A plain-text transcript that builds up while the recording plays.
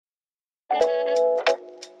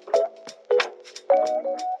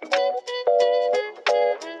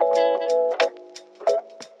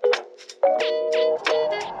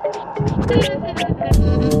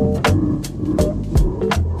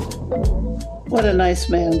What a nice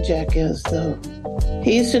man Jack is, though.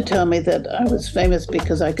 He used to tell me that I was famous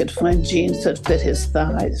because I could find jeans that fit his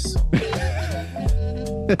thighs.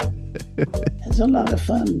 It's a lot of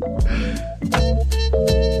fun.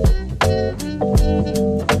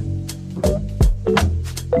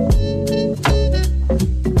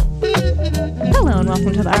 Hello and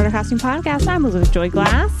welcome to the Art of Costume Podcast. I'm Elizabeth Joy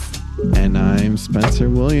Glass. And I'm Spencer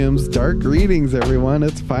Williams. Dark greetings, everyone.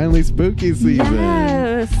 It's finally spooky season.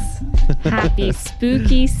 Yes. Happy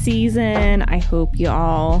spooky season. I hope you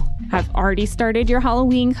all have already started your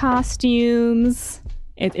Halloween costumes.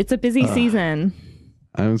 It's a busy season.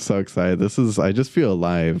 I'm so excited. I just feel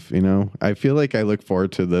alive, you know. I feel like I look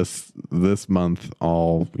forward to this month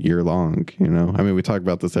all year long, you know. I mean, we talk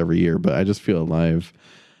about this every year, but I just feel alive.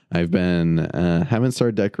 I've been, haven't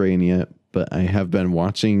started decorating yet, but I have been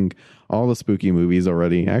watching all the spooky movies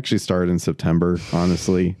already. I actually started in September,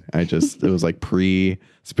 honestly. It was like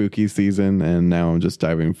pre-spooky season, and now I'm just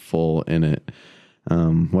diving full in it.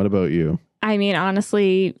 What about you? I mean,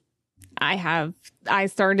 honestly, I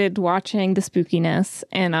started watching the spookiness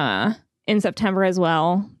in September as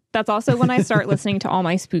well. That's also when I start listening to all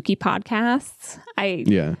my spooky podcasts.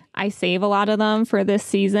 I save a lot of them for this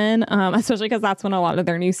season, especially because that's when a lot of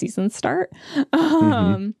their new seasons start.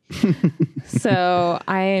 So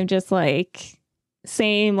I am just like,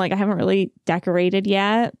 same, like I haven't really decorated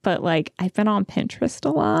yet, but like I've been on Pinterest a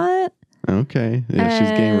lot. Okay. Yeah, she's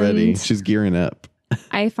getting ready. She's gearing up.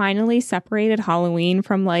 I finally separated Halloween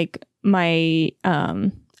from like my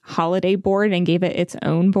holiday board and gave it its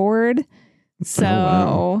own board. So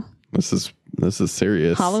wow. This is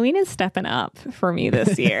serious. Halloween is stepping up for me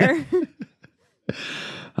this year.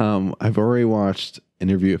 I've already watched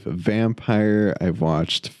Interview with a Vampire. I've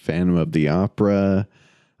watched Phantom of the Opera.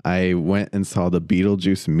 I went and saw the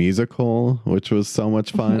Beetlejuice musical, which was so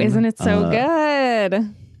much fun. Isn't it so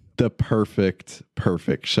good? The perfect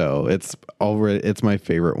show. It's my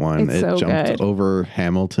favorite one. It's so jumped good. over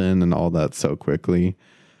Hamilton and all that so quickly.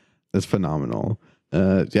 It's phenomenal.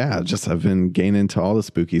 I've been getting into all the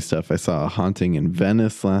spooky stuff. I saw A Haunting in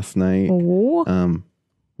Venice last night. Ooh.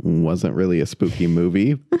 Wasn't really a spooky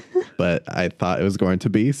movie, but I thought it was going to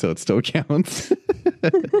be, so it still counts.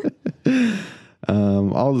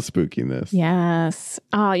 All the spookiness. Yes.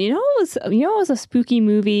 You know it was a spooky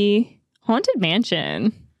movie? Haunted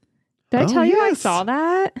Mansion. Did I tell you I saw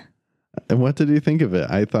that? And what did you think of it?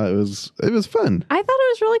 I thought it was fun. I thought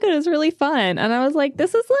it was really good. It was really fun. And I was like,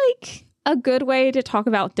 this is like a good way to talk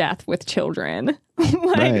about death with children.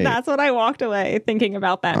 Right. That's what I walked away thinking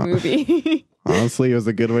about that movie. Honestly, it was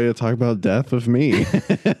a good way to talk about death with me.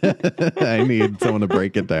 I need someone to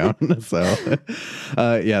break it down. So,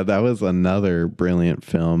 that was another brilliant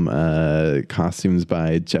film. Costumes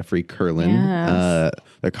by Jeffrey Kurland. Yes.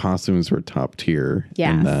 The costumes were top tier.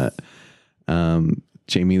 Yes. In that.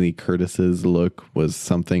 Jamie Lee Curtis's look was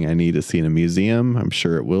something I need to see in a museum. I'm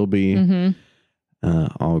sure it will be. Mm-hmm.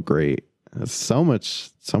 All great. So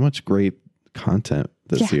much great content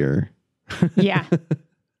this year. Yeah.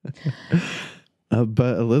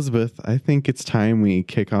 But Elizabeth, I think it's time we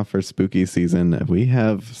kick off our spooky season. We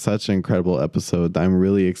have such an incredible episode that I'm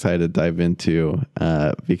really excited to dive into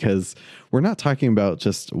because we're not talking about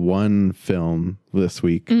just one film this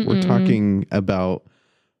week. Mm-mm. We're talking about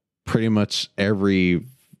pretty much every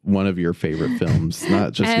one of your favorite films,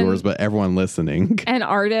 not just yours, but everyone listening. An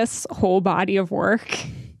artist's whole body of work.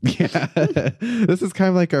 Yeah. This is kind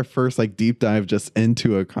of like our first like deep dive just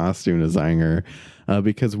into a costume designer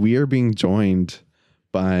because we are being joined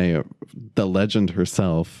by the legend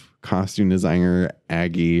herself, costume designer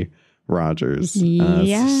Aggie Rodgers.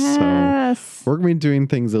 Yes. So we're going to be doing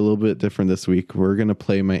things a little bit different this week. We're going to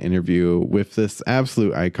play my interview with this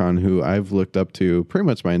absolute icon who I've looked up to pretty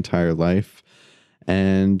much my entire life.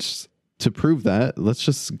 And to prove that, let's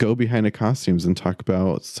just go behind the costumes and talk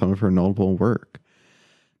about some of her notable work.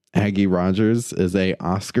 Aggie Rodgers is a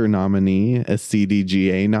Oscar nominee, a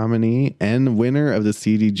CDGA nominee, and winner of the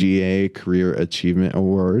CDGA Career Achievement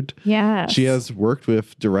Award. Yes. She has worked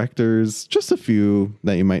with directors, just a few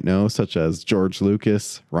that you might know, such as George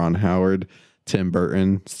Lucas, Ron Howard, Tim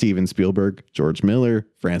Burton, Steven Spielberg, George Miller,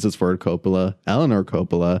 Francis Ford Coppola, Eleanor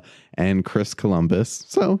Coppola, and Chris Columbus.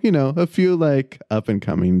 So, you know, a few like up and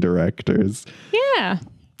coming directors. Yeah,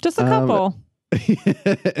 just a couple.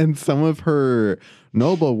 And some of her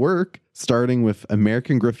notable work, starting with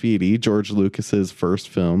American Graffiti, George Lucas's first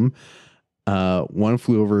film, One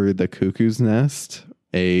Flew Over the Cuckoo's Nest,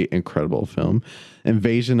 a incredible film,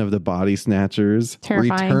 Invasion of the Body Snatchers,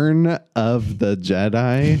 Terrifying. Return of the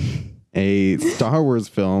Jedi, a Star Wars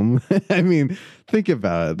film. I mean, think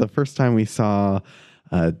about it. The first time we saw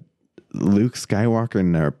Luke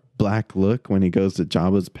Skywalker black look when he goes to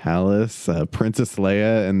Jabba's palace. Princess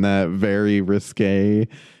Leia in that very risque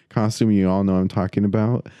costume you all know I'm talking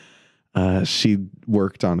about. She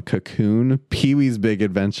worked on Cocoon, Pee-wee's Big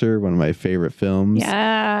Adventure, one of my favorite films.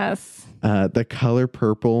 Yes. The Color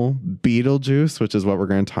Purple, Beetlejuice, which is what we're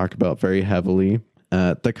going to talk about very heavily.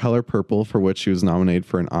 The Color Purple, for which she was nominated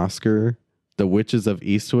for an Oscar. The Witches of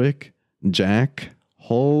Eastwick, Jack,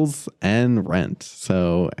 Holes, and Rent.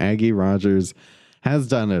 So Aggie Rodgers has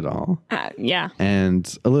done it all. Yeah.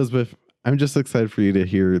 And Elizabeth, I'm just excited for you to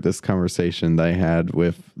hear this conversation that I had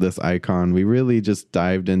with this icon. We really just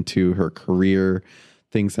dived into her career,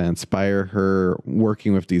 things that inspire her,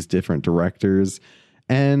 working with these different directors.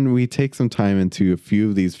 And we take some time into a few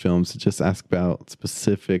of these films to just ask about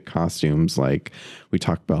specific costumes. Like we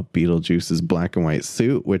talked about Beetlejuice's black and white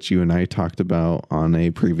suit, which you and I talked about on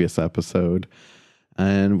a previous episode.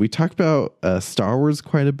 And we talked about Star Wars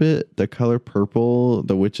quite a bit, The Color Purple,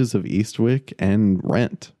 The Witches of Eastwick, and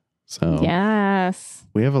Rent. So yes,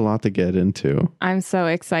 we have a lot to get into. I'm so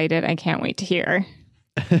excited. I can't wait to hear.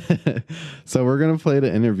 So we're going to play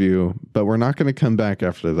the interview, but we're not going to come back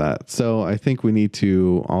after that. So I think we need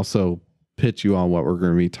to also pitch you on what we're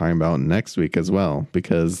going to be talking about next week as well.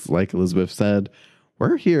 Because like Elizabeth said,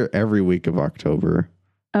 we're here every week of October.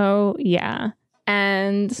 Oh, yeah.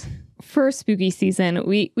 And for spooky season,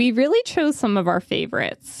 we really chose some of our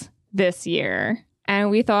favorites this year. And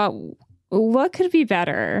we thought, what could be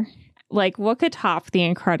better? Like, what could top the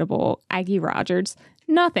incredible Aggie Rodgers?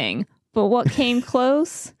 Nothing. But what came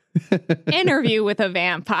close? Interview with a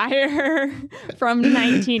Vampire from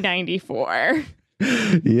 1994.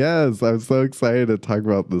 Yes, I'm so excited to talk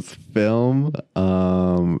about this film.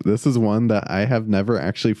 This is one that I have never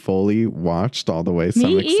actually fully watched all the way, so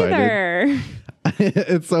I'm excited. Either.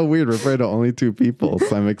 It's so weird. We're afraid of only two people,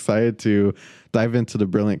 so I'm excited to dive into the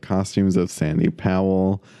brilliant costumes of Sandy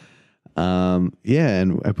Powell. And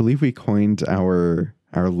I believe we coined our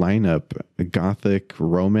lineup Gothic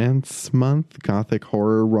Romance Month, Gothic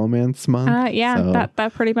Horror Romance Month. So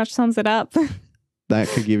that pretty much sums it up. That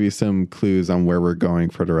could give you some clues on where we're going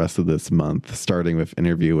for the rest of this month, starting with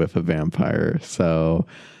Interview with a Vampire. So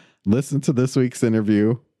listen to this week's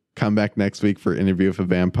interview. Come back next week for Interview with a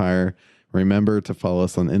Vampire. Remember to follow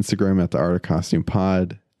us on Instagram at The Art of Costume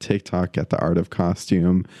Pod, TikTok at The Art of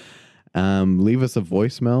Costume. Leave us a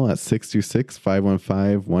voicemail at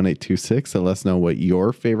 626-515-1826 and let us know what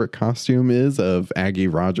your favorite costume is of Aggie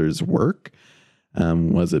Rodgers' work.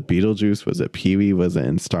 Was it Beetlejuice? Was it Pee-wee? Was it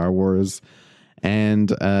in Star Wars?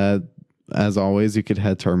 And as always, you could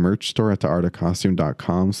head to our merch store at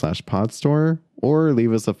theartofcostume.com/podstore or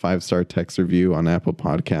leave us a 5-star text review on Apple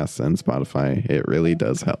Podcasts and Spotify. It really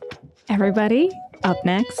does help. Everybody, up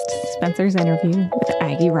next, Spencer's interview with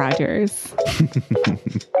Aggie Rodgers.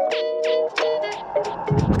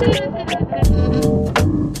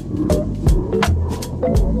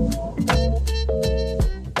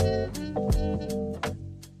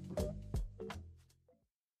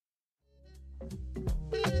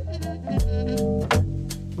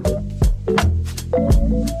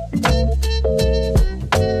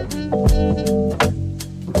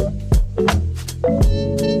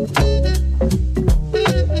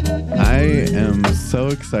 So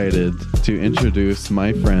excited to introduce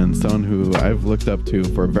my friend, someone who I've looked up to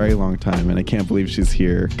for a very long time, and I can't believe she's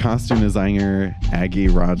here. Costume designer Aggie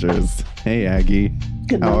Rodgers. Hey, Aggie.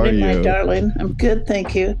 Good morning, my darling. I'm good,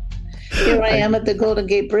 thank you. Here I am at the Golden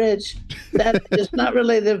Gate Bridge. That is not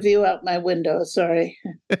really the view out my window. Sorry.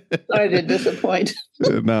 Sorry to disappoint.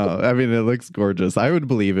 No, I mean, it looks gorgeous. I would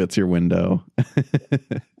believe it's your window.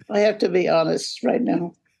 I have to be honest right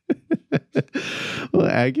now. Well,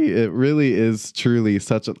 Aggie, it really is truly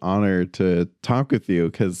such an honor to talk with you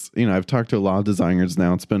because, I've talked to a lot of designers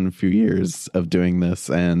now. It's been a few years of doing this,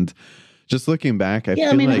 and just looking back, I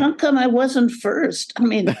feel like... how come I wasn't first?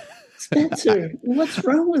 Spencer, what's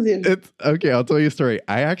wrong with you? Okay, I'll tell you a story.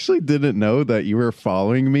 I actually didn't know that you were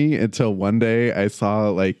following me until one day I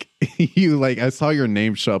saw I saw your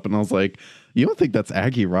name show up and I was like, you don't think that's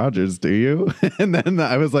Aggie Rodgers, do you? And then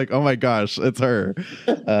I was like, oh my gosh, it's her.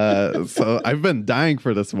 So I've been dying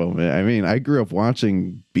for this moment. I mean, I grew up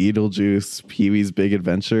watching Beetlejuice, Pee-wee's Big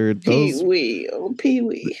Adventure. Pee-wee.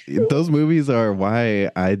 Those movies are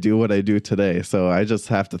why I do what I do today. So I just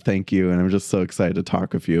have to thank you. And I'm just so excited to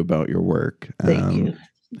talk with you about your work. Thank you.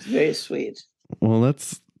 It's very sweet. Well,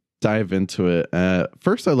 let's dive into it.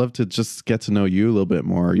 First, I'd love to just get to know you a little bit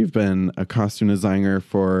more. You've been a costume designer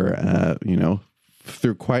for,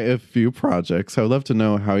 through quite a few projects. So I'd love to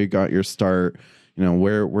know how you got your start.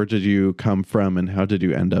 Where did you come from and how did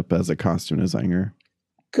you end up as a costume designer?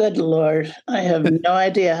 Good Lord. I have no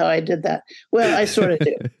idea how I did that. Well, I sort of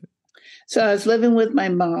do. So I was living with my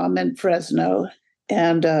mom in Fresno,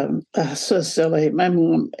 and so silly. My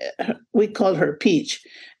mom, we called her Peach,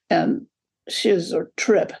 and she was a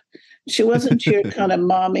trip. She wasn't your kind of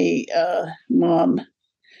mommy mom,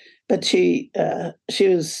 but she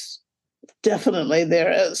was definitely there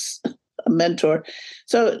as a mentor.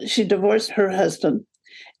 So she divorced her husband,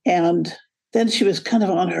 and then she was kind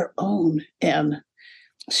of on her own, and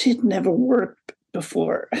she'd never worked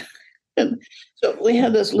before. And so we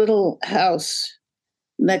had this little house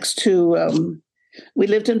next to, we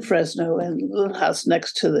lived in Fresno, and a little house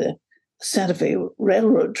next to the Santa Fe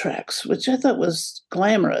railroad tracks, which I thought was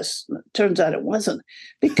glamorous. Turns out it wasn't,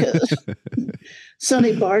 because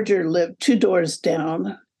Sonny Barger lived 2 doors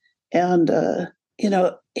down. And,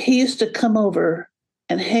 he used to come over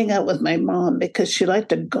and hang out with my mom because she liked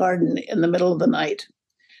to garden in the middle of the night.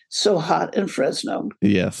 So hot in Fresno.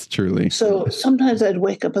 Yes, truly. So sometimes I'd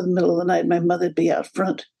wake up in the middle of the night. My mother'd be out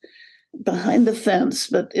front behind the fence,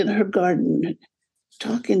 but in her garden,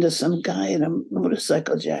 talking to some guy in a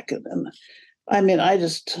motorcycle jacket. And I mean,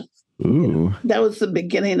 Ooh. That was the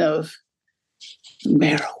beginning of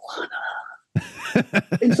marijuana.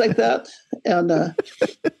 Things like that. And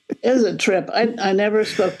it was a trip. I never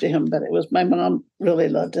spoke to him, but it was, my mom really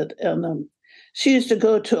loved it. And she used to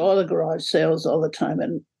go to all the garage sales all the time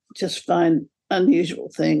and just find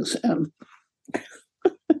unusual things. And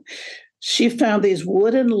she found these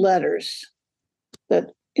wooden letters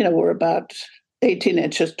that, were about 18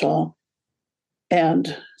 inches tall.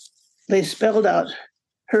 And they spelled out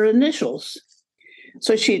her initials.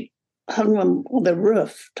 So she hung them on the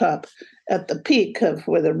rooftop at the peak of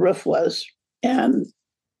where the roof was. And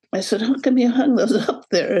I said, how come you hung those up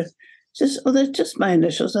there? She says, oh, they're just my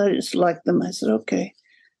initials. I just like them. I said, okay.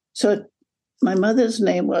 So my mother's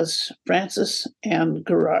name was Frances Ann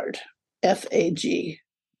Garrard, F-A-G.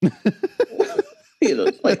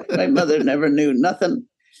 Like my mother never knew nothing.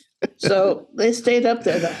 So they stayed up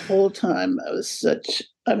there the whole time.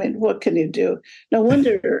 What can you do? No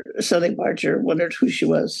wonder Sonny Barger wondered who she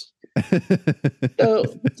was. So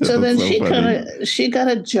then she got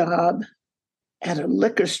a job at a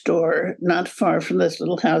liquor store not far from this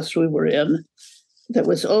little house we were in that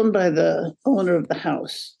was owned by the owner of the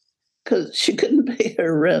house, because she couldn't pay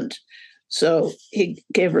her rent. So he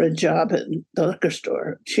gave her a job at the liquor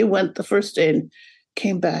store. She went the first day and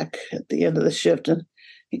came back at the end of the shift. And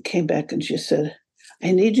he came back and she said,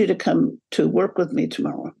 I need you to come to work with me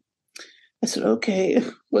tomorrow. I said, okay,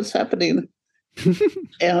 what's happening?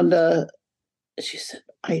 And she said,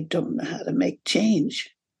 I don't know how to make change.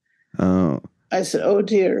 Oh. I said, oh,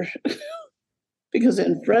 dear. Because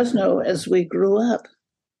in Fresno, as we grew up,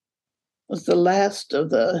 was the last of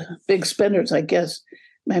the big spenders, I guess.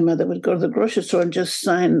 My mother would go to the grocery store and just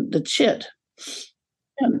sign the chit.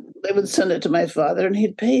 And they would send it to my father and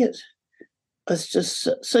he'd pay it. It's just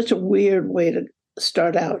such a weird way to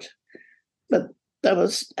start out. But that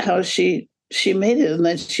was how she made it. And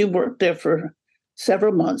then she worked there for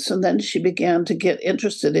several months. And then she began to get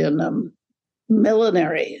interested in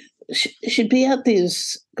millinery. She'd be at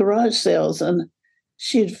these garage sales and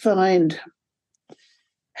she'd find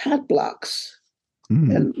hat blocks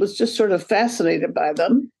and was just sort of fascinated by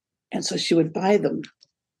them. And so she would buy them.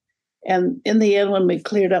 And in the end, when we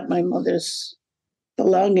cleared up my mother's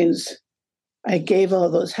belongings, I gave all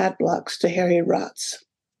those hat blocks to Harry Rotz.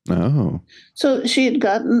 Oh. So she had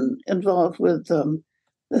gotten involved with the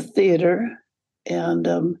theater,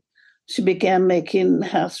 and she began making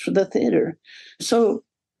hats for the theater. So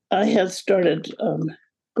I had started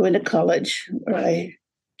going to college, where I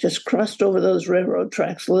just crossed over those railroad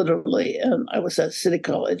tracks literally, and I was at City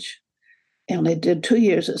College. And I did 2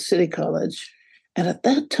 years at City College. And at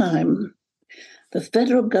that time, the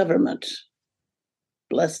federal government,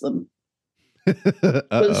 bless them,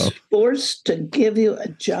 was forced to give you a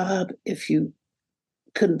job if you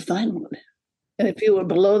couldn't find one, and if you were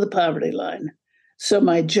below the poverty line. So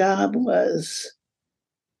my job was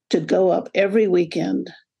to go up every weekend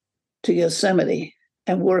to Yosemite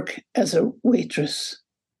and work as a waitress.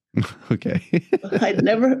 Okay. My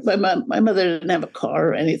mother didn't have a car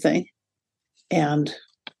or anything. And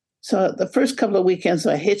so the first couple of weekends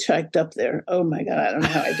I hitchhiked up there. Oh my God, I don't know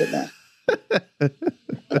how I did that.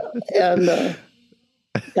 And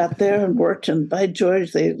got there and worked, and by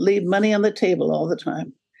George, they leave money on the table all the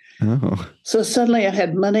time. Oh. So suddenly I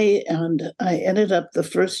had money, and I ended up the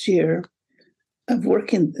first year of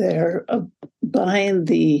working there, buying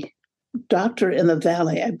the doctor in the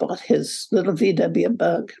valley. I bought his little VW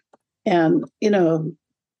Bug. And,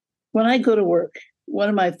 when I go to work, one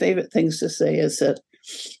of my favorite things to say is that,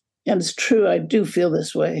 and it's true, I do feel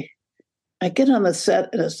this way. I get on the set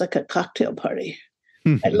and it's like a cocktail party.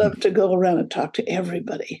 I loved to go around and talk to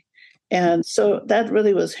everybody. And so that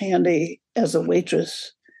really was handy as a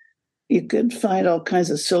waitress. You could find all kinds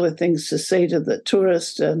of silly things to say to the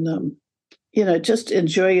tourist and, just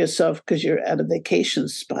enjoy yourself because you're at a vacation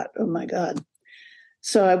spot. Oh, my God.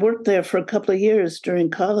 So I worked there for a couple of years during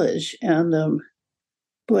college. And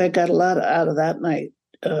boy, I got a lot out of that night.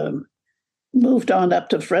 Moved on up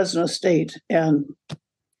to Fresno State. And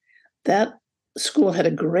that school had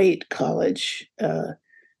a great college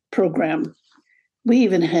program. We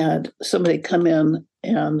even had somebody come in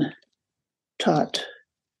and taught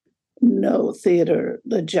no theater,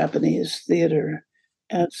 the Japanese theater.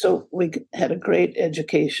 And so we had a great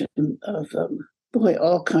education of,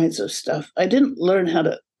 all kinds of stuff. I didn't learn how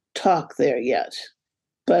to talk there yet,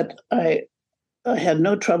 but I had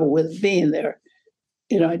no trouble with being there.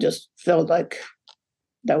 I just felt like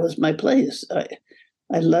that was my place.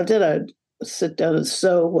 I loved it. I'd sit down and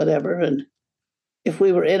sew whatever. And if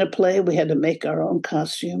we were in a play, we had to make our own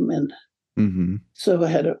costume. And so I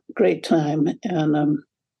had a great time. And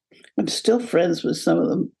I'm still friends with some of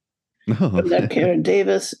them. Oh. Karen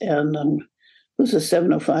Davis, and who's a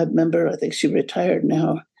 705 member. I think she retired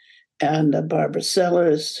now. And Barbara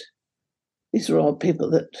Sellers. These are all people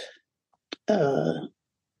that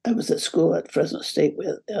I was at school at Fresno State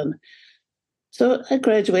with. And so I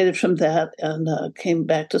graduated from that and came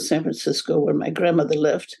back to San Francisco where my grandmother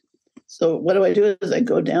lived. So what do? Is I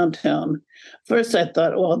go downtown. First, I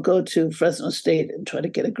thought, I'll go to Fresno State and try to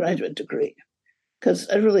get a graduate degree because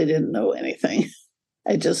I really didn't know anything.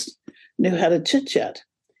 I just knew how to chit-chat.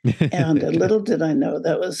 And little did I know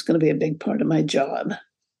that was going to be a big part of my job.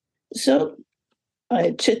 So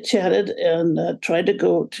I chit-chatted and tried to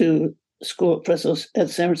go to school at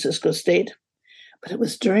San Francisco State. But it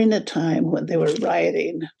was during the time when they were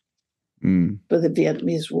rioting for the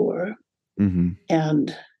Vietnamese War.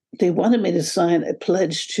 And they wanted me to sign a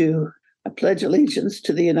pledge allegiance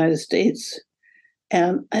to the United States.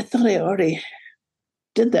 And I thought I already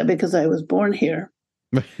did that because I was born here.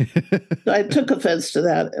 So I took offense to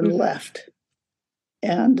that and left.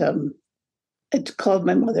 And I called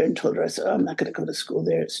my mother and told her, I said, I'm not going to go to school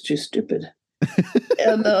there. It's too stupid.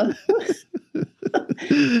 And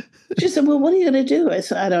she said, well, what are you going to do? I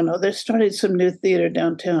said, I don't know. They're starting some new theater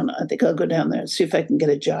downtown. I think I'll go down there and see if I can get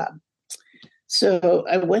a job. So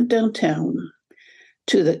I went downtown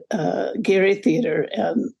to the Gary Theater,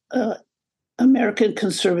 and American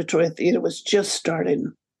Conservatory Theater was just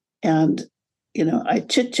starting. And, I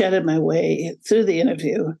chit-chatted my way through the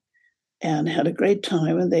interview and had a great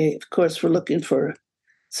time. And they, of course, were looking for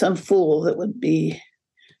some fool that would be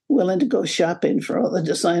willing to go shopping for all the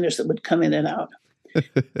designers that would come in and out.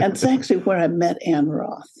 And it's actually where I met Anne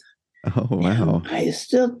Roth. Oh, wow.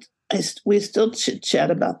 And we still chit-chat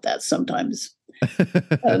about that sometimes.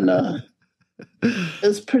 And it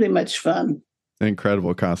was pretty much fun.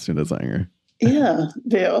 Incredible costume designer. Yeah.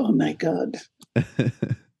 Oh, my God.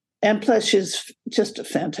 And plus, she's just a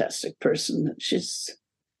fantastic person.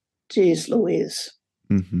 Geez Louise.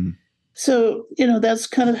 So, that's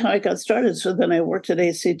kind of how I got started. So then I worked at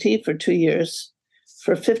ACT for 2 years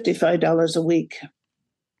for $55 a week.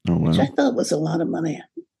 Oh, wow. Which I thought was a lot of money.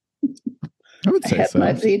 I would say so. I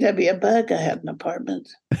had my VW bug. I had an apartment.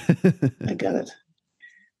 I got it.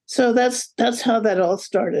 So that's how that all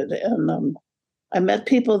started. And I met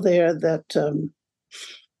people there that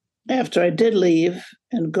after I did leave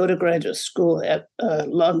and go to graduate school at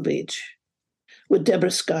Long Beach with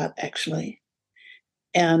Deborah Scott, actually.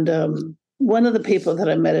 And one of the people that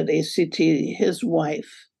I met at ACT, his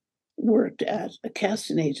wife worked at a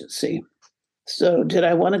casting agency. So did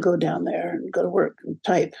I want to go down there and go to work and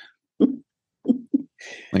type? I'm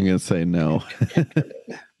going to say no.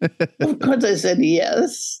 Of course, I said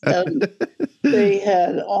yes. They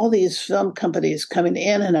had all these film companies coming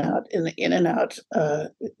in and out.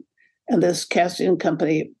 And this casting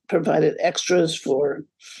company provided extras for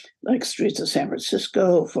like Streets of San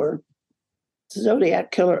Francisco, for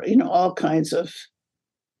Zodiac Killer, all kinds of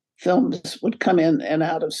films would come in and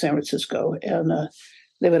out of San Francisco. And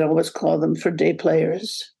they would always call them for day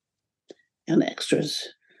players and extras.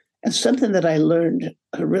 And something that I learned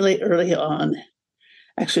really early on,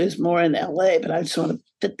 actually is more in LA, but I just want to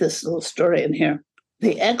fit this little story in here.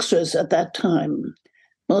 The extras at that time,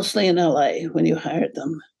 mostly in LA, when you hired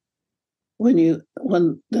them, when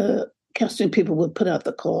the casting people would put out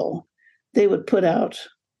the call, they would put out,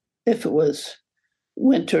 if it was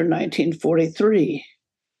winter 1943,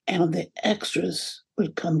 and the extras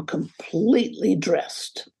would come completely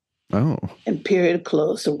dressed. Oh. And period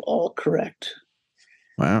clothes, they were all correct.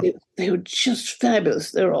 Wow. They were just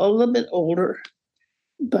fabulous. They were all a little bit older,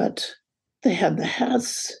 but they had the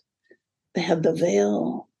hats, They had the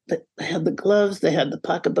veil, they had the gloves, they had the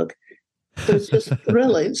pocketbook. It was just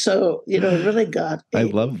thrilling. So, really got I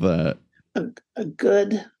love that. A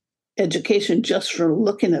good education just from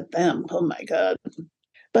looking at them. Oh my God.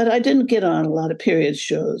 But I didn't get on a lot of period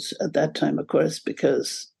shows at that time, of course,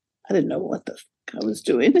 because I didn't know what the fuck I was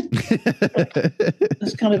doing. It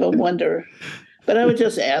was kind of a wonder. But I would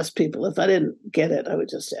just ask people. If I didn't get it, I would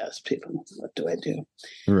just ask people, what do I do?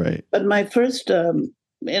 Right. But my first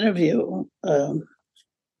interview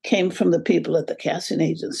came from the people at the casting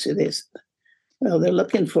agency. They said, well, they're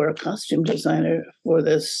looking for a costume designer for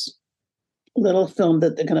this little film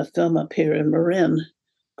that they're going to film up here in Marin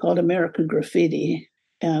called American Graffiti.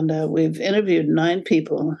 And we've interviewed 9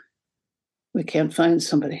 people. We can't find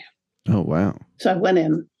somebody. Oh, wow. So I went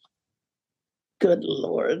in. Good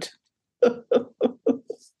Lord.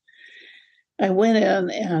 I went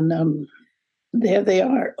in and there they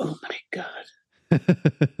are. Oh, my God.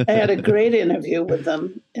 I had a great interview with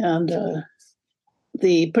them. And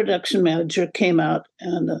the production manager came out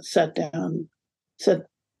and sat down, said,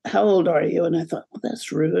 how old are you? And I thought, well,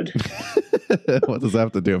 that's rude. What does that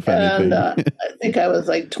have to do with anything? And I think I was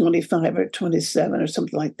like 25 or 27 or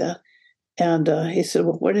something like that. And he said,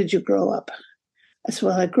 well, where did you grow up? I said,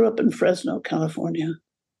 well, I grew up in Fresno, California.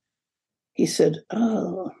 He said,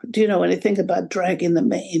 oh, do you know anything about dragging the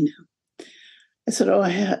mane? I said, oh, I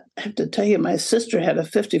have to tell you, my sister had a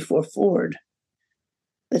 54 Ford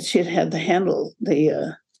that she had the handle,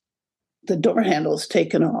 the door handles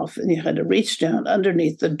taken off, and you had to reach down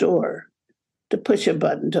underneath the door to push a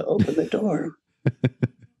button to open the door.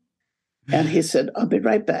 And he said, I'll be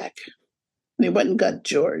right back. And he went and got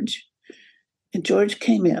George. And George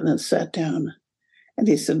came in and sat down. And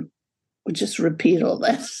he said, well, just repeat all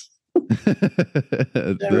that.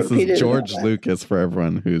 This is George Lucas for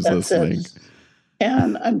everyone who's listening. It.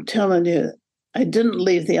 And I'm telling you, I didn't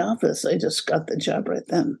leave the office. I just got the job right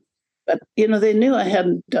then. But, they knew I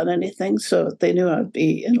hadn't done anything, so they knew I'd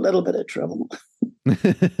be in a little bit of trouble.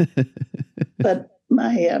 But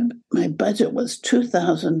my budget was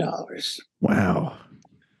 $2,000. Wow.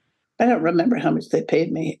 I don't remember how much they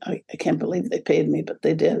paid me. I can't believe they paid me, but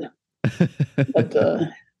they did. But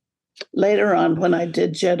later on, when I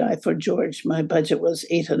did Jedi for George, my budget was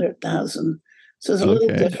 $800,000. So it's a little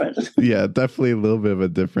different. Yeah, definitely a little bit of a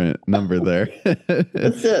different number there.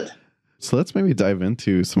 That's it. So let's maybe dive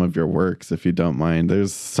into some of your works, if you don't mind.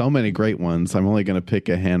 There's so many great ones. I'm only going to pick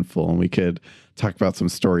a handful, and we could talk about some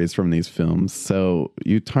stories from these films. So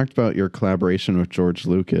you talked about your collaboration with George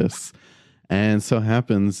Lucas. And so it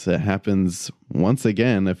happens once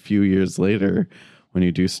again a few years later when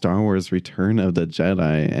you do Star Wars Return of the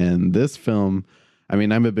Jedi. And this film, I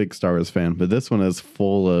mean, I'm a big Star Wars fan, but this one is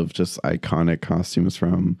full of just iconic costumes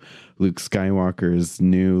from Luke Skywalker's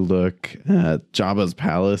new look. Jabba's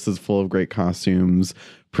palace is full of great costumes.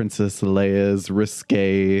 Princess Leia's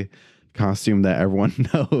risque costume that everyone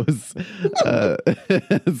knows.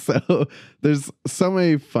 So there's so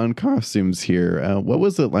many fun costumes here. What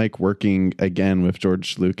was it like working again with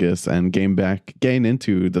George Lucas and getting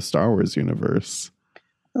into the Star Wars universe?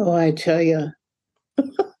 Oh, I tell you.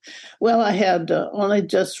 Well, I had only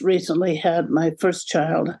just recently had my first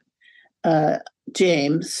child,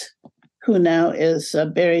 James, who now is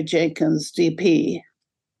Barry Jenkins' DP,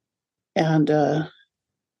 and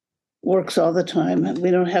works all the time. And we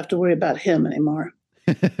don't have to worry about him anymore.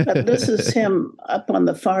 But this is him up on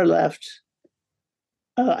the far left.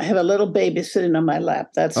 I have a little baby sitting on my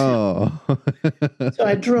lap. That's him. So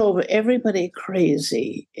I drove everybody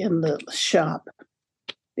crazy in the shop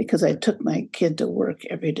because I took my kid to work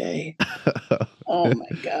every day. Oh, my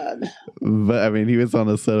God. But, I mean, he was on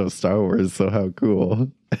the set of Star Wars, so how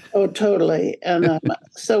cool. Oh, totally. And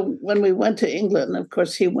so when we went to England, of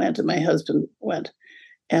course, he went and my husband went.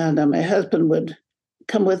 And my husband would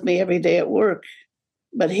come with me every day at work,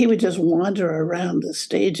 but he would just wander around the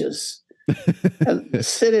stages and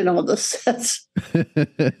sit in all the sets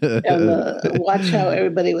and watch how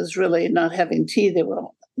everybody was really not having tea. They were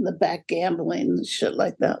all in the back gambling and shit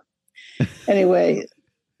like that. Anyway,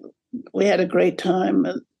 we had a great time.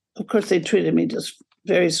 And of course, they treated me just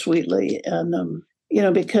very sweetly. And,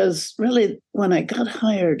 because really when I got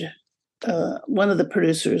hired, one of the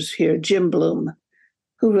producers here, Jim Bloom,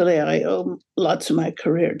 who really I owe lots of my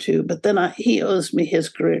career to, but then he owes me his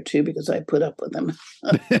career too because I put up with him.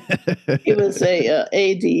 He was a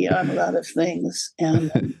AD on a lot of things,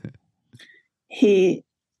 and he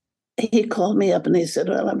called me up and he said,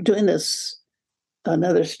 "Well, I'm doing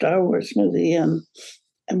another Star Wars movie, and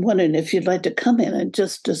I'm wondering if you'd like to come in and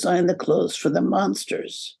just design the clothes for the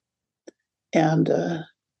monsters." And I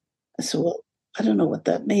said, "Well, I don't know what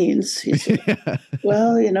that means." He said,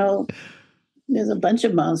 "Well, There's a bunch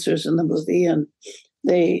of monsters in the movie, and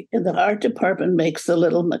the art department makes the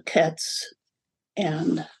little maquettes,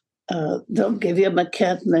 and they'll give you a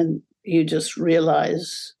maquette, and then you just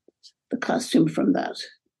realize the costume from that.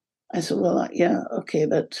 I said, well, yeah, okay,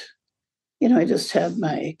 but, I just had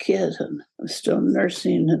my kid, and I'm still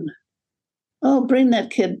nursing, and, bring that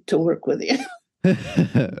kid to work with you.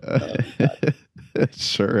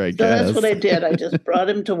 Sure, I guess. So that's what I did. I just brought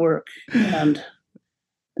him to work and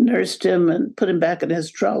nursed him and put him back in his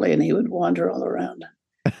trolley, and he would wander all around.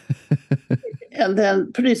 And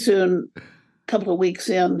then pretty soon, a couple of weeks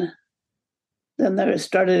in, then they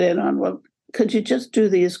started in on, well, could you just do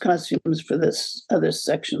these costumes for this other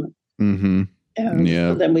section? Mm-hmm. And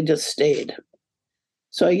yeah. then we just stayed.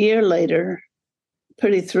 So a year later,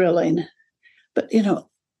 pretty thrilling. But,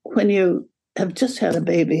 when you have just had a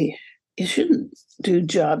baby, you shouldn't do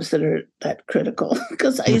jobs that are that critical.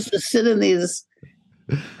 Because I used to sit in these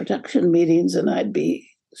production meetings and I'd be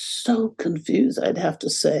so confused. I'd have to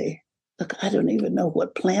say, look, I don't even know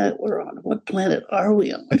what planet we're on. What planet are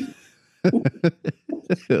we on?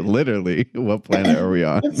 Literally, what planet are we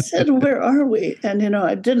on? I said, where are we? And,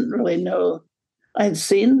 I didn't really know. I'd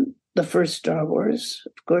seen the first Star Wars,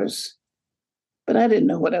 of course, but I didn't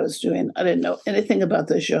know what I was doing. I didn't know anything about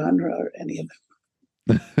the genre or any of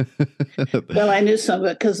it. Well, I knew some of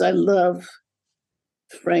it because I love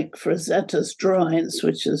Frank Frazetta's drawings,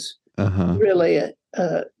 which is really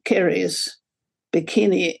Carrie's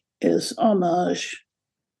bikini is homage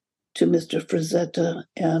to Mr. Frazetta.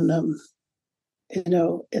 And,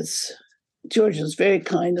 it's George is very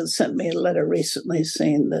kind and sent me a letter recently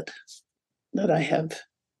saying that I have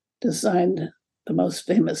designed the most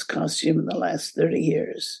famous costume in the last 30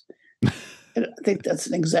 years. I think that's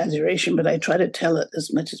an exaggeration, but I try to tell it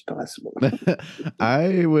as much as possible.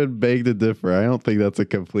 I would beg to differ. I don't think that's a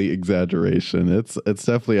complete exaggeration. It's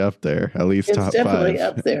definitely up there, at least top 5. It's definitely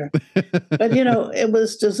up there. But, it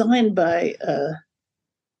was designed by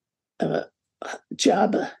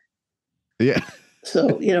Jabba. Yeah.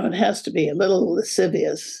 So, it has to be a little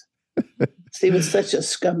lascivious. He was such a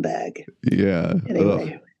scumbag. Yeah.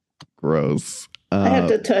 Anyway. Ugh, gross. I have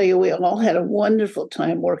to tell you, we all had a wonderful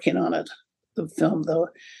time working on it, the film, though.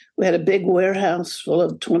 We had a big warehouse full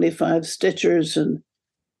of 25 stitchers and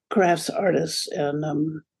crafts artists.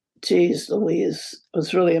 And, geez, Louise, it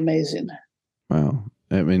was really amazing. Wow.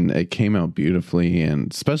 I mean, it came out beautifully,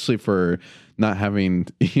 and especially for not having,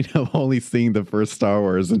 only seeing the first Star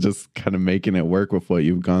Wars and just kind of making it work with what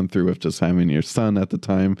you've gone through with just having your son at the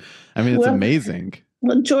time. I mean, it's amazing.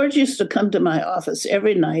 Well, George used to come to my office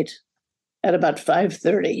every night at about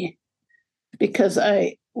 5:30 because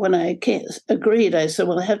when I agreed, I said,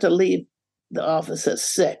 well, I have to leave the office at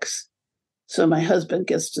 6. So my husband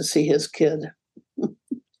gets to see his kid.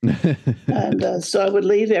 And so I would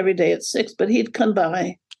leave every day at 6, but he'd come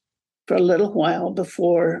by for a little while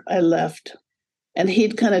before I left. And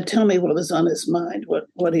he'd kind of tell me what was on his mind,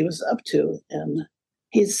 what he was up to. And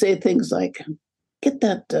he'd say things like, get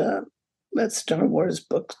that Star Wars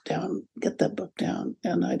book down, get that book down.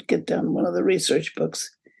 And I'd get down one of the research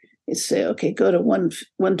books. He'd say, okay, go to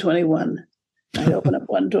 121. I'd open up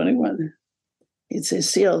 121. He'd say,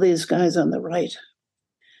 see all these guys on the right?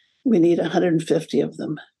 We need 150 of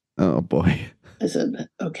them. Oh, boy. I said,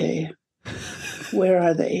 okay, where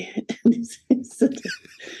are they? He said,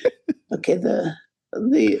 okay,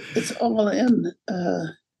 it's all in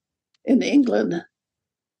England.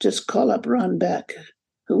 Just call up Ron Beck,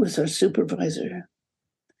 who was our supervisor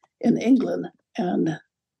in England, and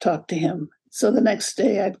talk to him. So the next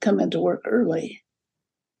day I'd come into work early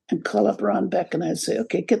and call up Ron Beck, and I'd say,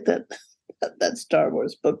 okay, get that Star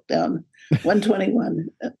Wars book down, 121.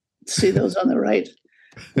 See those on the right?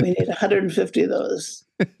 We need 150 of those.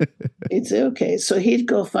 He'd say, okay. So he'd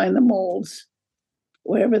go find the molds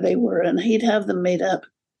wherever they were, and he'd have them made up.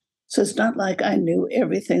 So it's not like I knew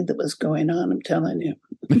everything that was going on, I'm telling you.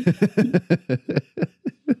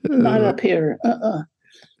 Not up here. I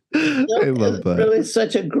love that. Really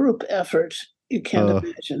such a group effort. You can't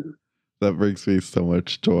imagine. That brings me so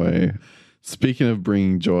much joy. Speaking of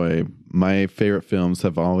bringing joy, my favorite films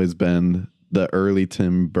have always been the early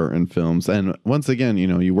Tim Burton films. And once again,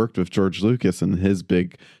 you worked with George Lucas in his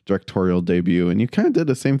big directorial debut, and you kind of did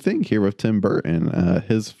the same thing here with Tim Burton.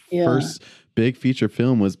 His first big feature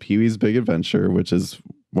film was Pee-wee's Big Adventure, which is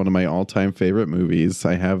one of my all-time favorite movies.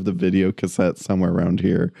 I have the video cassette somewhere around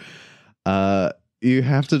here. You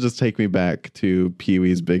have to just take me back to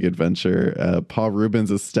Pee-wee's Big Adventure. Paul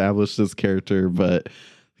Reubens established this character, but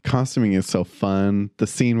costuming is so fun. The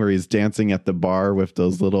scene where he's dancing at the bar with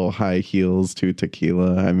those little high heels to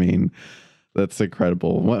tequila. I mean, That's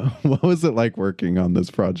incredible. What was it like working on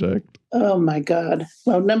this project? Oh my God.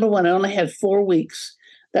 Well, number one, I only had 4 weeks.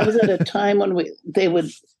 That was at a time when they would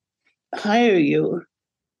hire you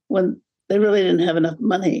when they really didn't have enough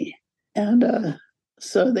money. And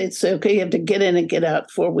so they'd say, okay, you have to get in and get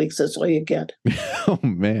out 4 weeks. That's all you get. Oh,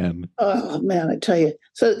 man. Oh, man, I tell you.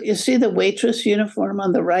 So you see the waitress uniform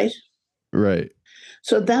on the right? Right.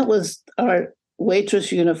 So that was our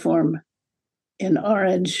waitress uniform in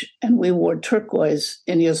orange, and we wore turquoise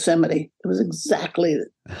in Yosemite. It was exactly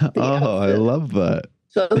the Oh, outfit. I love that.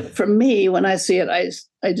 So for me, when I see it,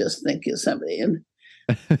 I just think Yosemite. And,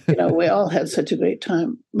 we all had such a great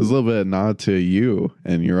time. There's a little bit of nod to you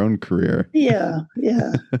and your own career. Yeah.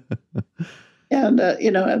 And,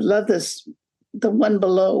 I love the one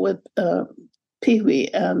below with Pee-wee,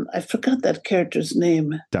 and I forgot that character's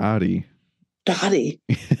name. Dottie.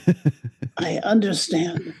 I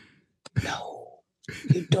understand. No,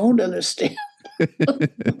 you don't understand.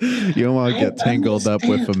 You don't want to get tangled up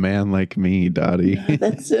with a man like me, Dottie.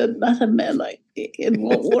 That's it. Not a man like me. It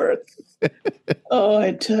won't work. Oh,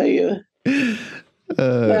 I tell you.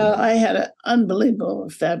 Well, I had an unbelievable,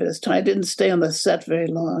 fabulous time. I didn't stay on the set very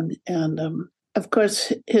long. And of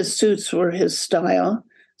course, his suits were his style.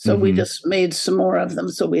 So we just made some more of them.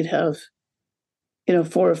 So we'd have,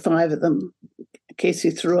 4 or 5 of them in case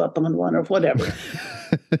he threw up on one or whatever.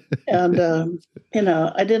 And,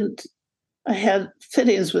 I had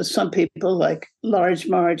fittings with some people, like Large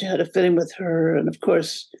Marge. I had a fitting with her, and of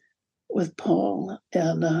course with Paul.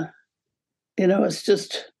 And, it's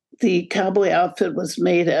just the cowboy outfit was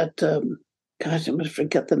made at, I'm going to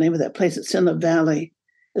forget the name of that place. It's in the valley.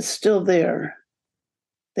 It's still there.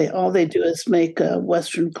 All they do is make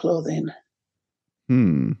Western clothing.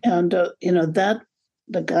 And,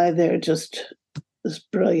 the guy there just was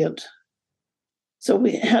brilliant. So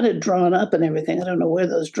we had it drawn up and everything. I don't know where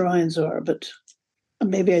those drawings are, but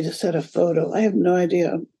maybe I just had a photo. I have no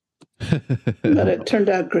idea. But it turned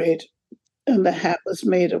out great. And the hat was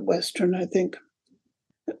made at Western, I think.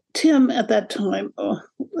 Tim at that time,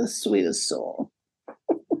 the sweetest soul.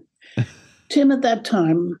 Tim at that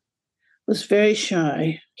time was very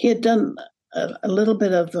shy. He had done a little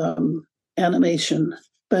bit of animation,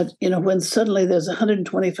 but, when suddenly there's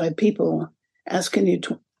 125 people asking you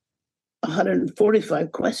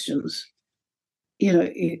 145 questions,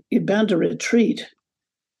 you're bound to retreat.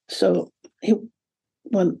 So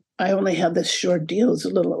when I only had this short deal, it was a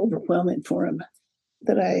little overwhelming for him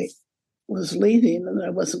that I was leaving and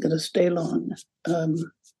I wasn't going to stay long.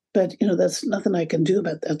 But, that's nothing I can do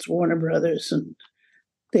about that. That's Warner Brothers, and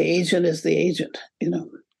the agent is the agent, And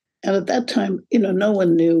at that time, no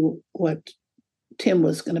one knew what Tim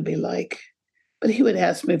was going to be like. But he would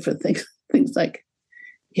ask me for things like,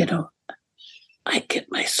 I get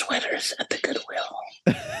my sweaters at the Goodwill.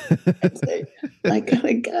 I'd say, my kind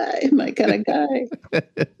of guy.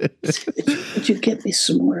 Would you get me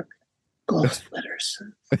some more golf sweaters?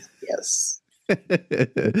 Yes.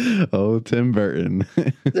 Oh, Tim Burton.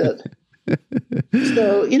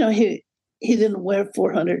 So, he didn't wear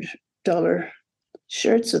 $400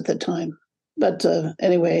 shirts at the time. But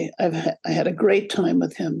anyway, I had a great time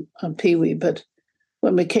with him on Pee-wee. But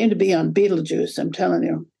when we came to be on Beetlejuice, I'm telling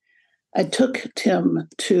you, I took Tim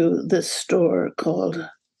to this store called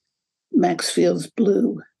Maxfield's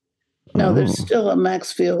Blue. Now, there's still a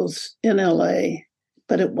Maxfield's in LA,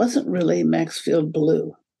 but it wasn't really Maxfield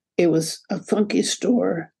Blue. It was a funky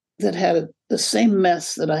store that had the same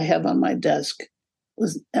mess that I have on my desk.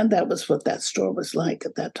 And that was what that store was like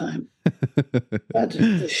at that time. But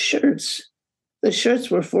the shirts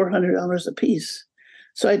were $400 a piece.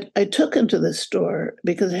 So I took him to this store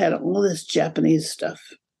because it had all this Japanese stuff.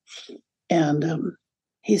 And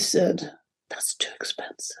he said, "That's too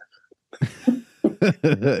expensive."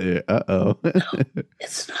 Uh-oh. No,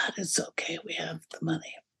 it's not. It's okay. We have the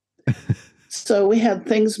money. So we had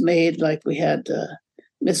things made, like we had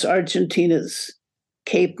Miss Argentina's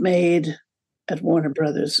cape made at Warner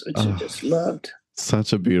Brothers, which I just loved.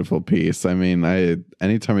 Such a beautiful piece. I mean,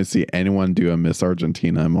 anytime I see anyone do a Miss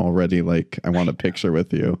Argentina, I'm already like, I want a picture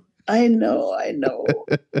with you. I know.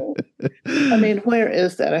 I mean, where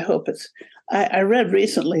is that? I hope it's. I read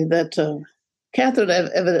recently that Catherine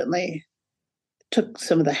evidently took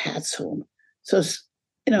some of the hats home. So,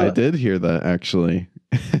 I did hear that, actually.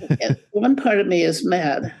 One part of me is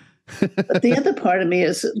mad, but the other part of me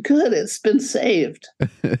is good. It's been saved,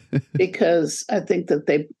 because I think that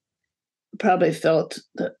they probably felt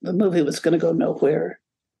that the movie was going to go nowhere.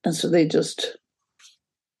 And so they just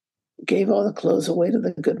gave all the clothes away to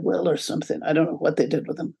the Goodwill or something. I don't know what they did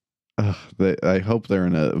with them. I hope they're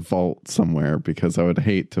in a vault somewhere, because I would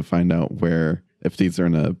hate to find out if these are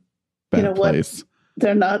in a You know what? place.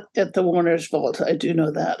 They're not at the Warner's vault. I do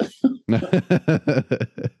know that.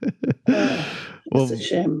 It's Well, a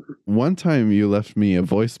shame. one time you left me a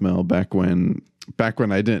voicemail back when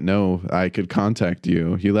I didn't know I could contact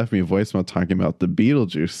you. You left me a voicemail talking about the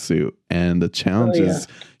Beetlejuice suit and the challenges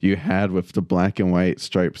you had with the black and white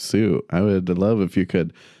striped suit. I would love if you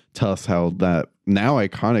could tell us how that now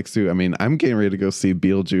iconic suit. I mean, I'm getting ready to go see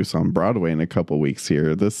Beetlejuice on Broadway in a couple weeks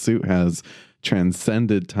here. This suit has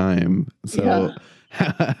transcended time. So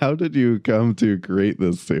how did you come to create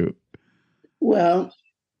this suit? Well,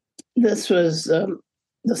 this was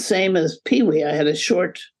the same as Pee Wee. I had a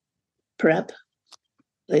short prep.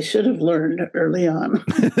 They should have learned early on.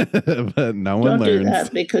 But no one Don't learns. do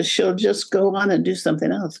that because she'll just go on and do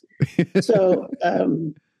something else. So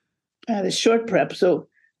I had a short prep. So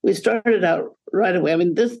we started out right away. I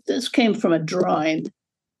mean, this came from a drawing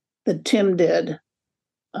that Tim did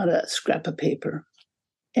on a scrap of paper.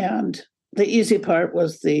 And the easy part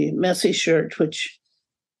was the messy shirt, which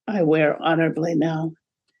I wear honorably now,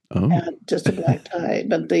 and just a black tie.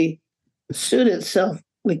 But the suit itself,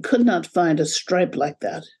 we could not find a stripe like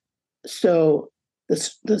that. So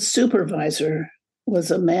the supervisor was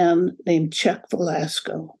a man named Chuck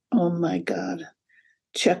Velasco. Oh, my God.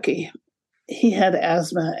 Chucky. He had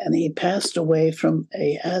asthma, and he passed away from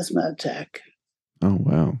an asthma attack. Oh,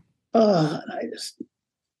 wow. Oh, and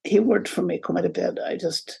he worked for me quite a bit.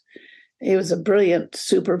 He was a brilliant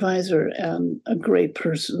supervisor and a great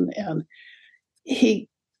person. And he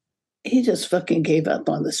just fucking gave up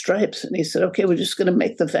on the stripes. And he said, okay, we're just going to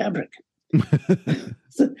make the fabric.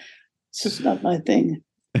 It's just not my thing.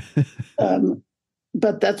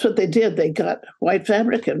 But that's what they did. They got white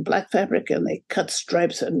fabric and black fabric, and they cut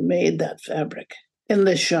stripes and made that fabric in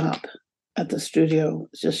the shop at the studio.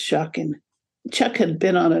 It's just shocking. Chuck had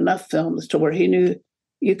been on enough films to where he knew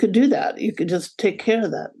you could do that. You could just take care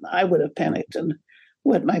of that. I would have panicked and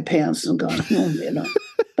wet my pants and gone home, you know.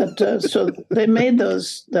 But so they made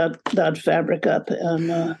that fabric up,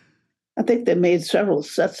 and I think they made several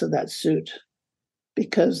sets of that suit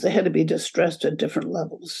because they had to be distressed at different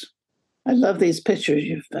levels. I love these pictures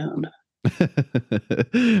you've found.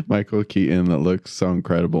 Michael Keaton, that looks so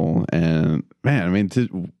incredible. And man, I mean,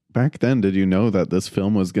 back then, did you know that this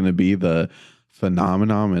film was going to be the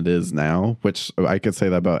phenomenon it is now? Which I could say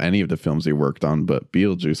that about any of the films he worked on, but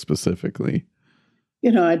Beetlejuice specifically.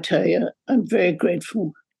 You know, I tell you, I'm very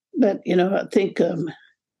grateful. But, you know, I think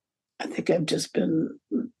I've just been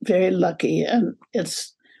very lucky. And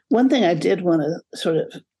it's one thing I did want to sort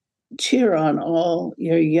of cheer on all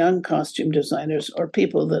your young costume designers or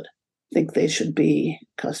people that think they should be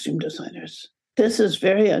costume designers. This is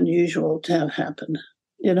very unusual to have happen.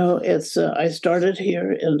 You know, it's I started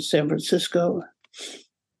here in San Francisco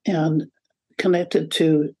and connected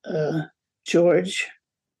to George,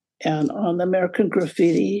 and on American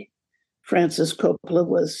Graffiti, Francis Coppola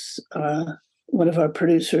was one of our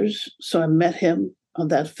producers. So I met him on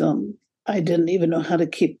that film. I didn't even know how to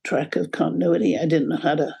keep track of continuity. I didn't know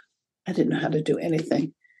how to do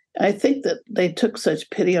anything. I think that they took such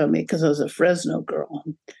pity on me because I was a Fresno girl.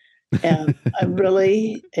 And I'm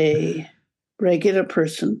really a regular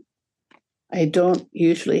person. I don't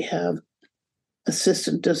usually have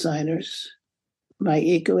assistant designers. My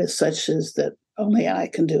ego is such as that only I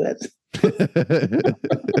can do it.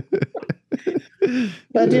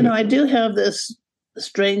 But, you know, I do have this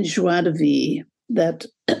strange joie de vivre that,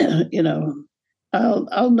 you know,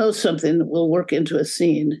 I'll know something that will work into a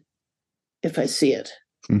scene if I see it.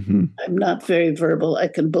 Mm-hmm. I'm not very verbal. I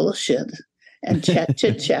can bullshit and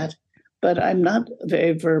chit-chat, but I'm not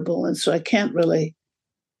very verbal. And so I can't really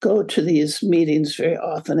go to these meetings very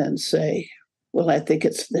often and say, well, I think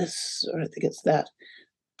it's this or I think it's that.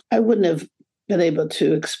 I wouldn't have been able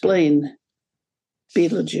to explain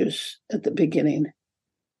Beetlejuice at the beginning,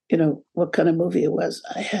 you know, what kind of movie it was.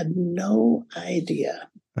 I had no idea.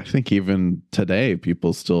 I think even today,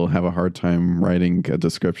 people still have a hard time writing a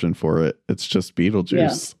description for it. It's just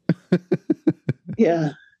Beetlejuice.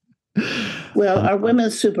 Yeah. Well, our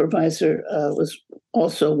women's supervisor was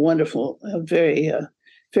also wonderful, very,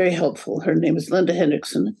 very helpful. Her name is Linda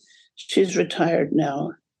Hendrickson. She's retired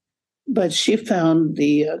now, but she found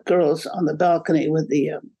the girls on the balcony with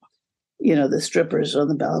the, you know, the strippers on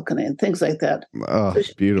the balcony and things like that. Oh, so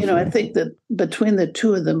she, beautiful. You know, I think that between the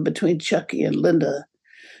two of them, between Chucky and Linda,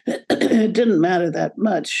 it didn't matter that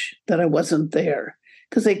much that I wasn't there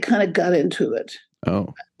because they kind of got into it.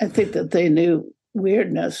 Oh, I think that they knew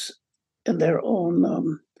weirdness in their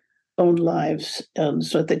own lives, and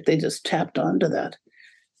so I think they just tapped onto that.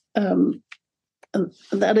 And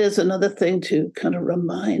that is another thing to kind of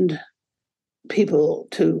remind people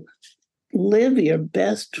to live your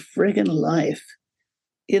best friggin' life.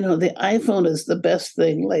 The iPhone is the best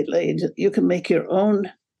thing lately. You can make your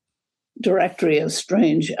own directory of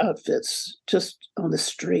strange outfits just on the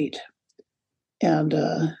street. And,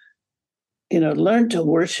 learn to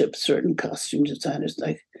worship certain costume designers.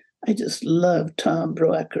 Like, I just love Tom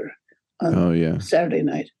Broecker on Saturday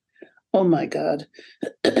night. Oh, my God.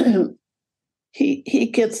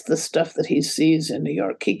 He gets the stuff that he sees in New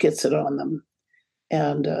York. He gets it on them.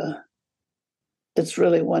 And it's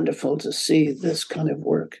really wonderful to see this kind of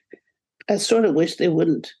work. I sort of wish they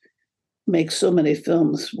wouldn't make so many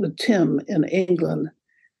films with Tim in England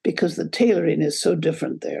because the tailoring is so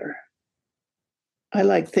different there. I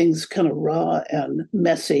like things kind of raw and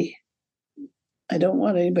messy. I don't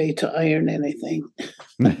want anybody to iron anything.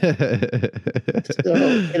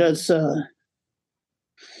 So,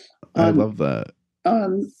 I love that.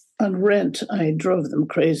 On Rent, I drove them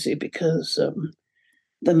crazy because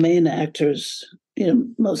the main actors,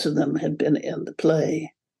 most of them had been in the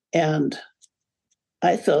play. And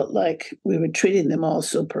I felt like we were treating them all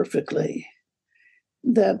so perfectly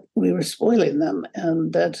that we were spoiling them,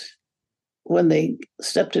 and that when they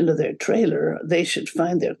stepped into their trailer, they should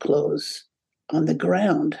find their clothes on the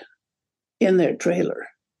ground in their trailer,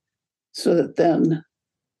 so that then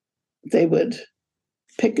they would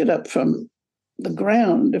pick it up from the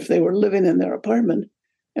ground if they were living in their apartment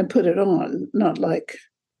and put it on, not like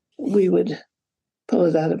we would pull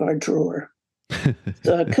it out of our drawer.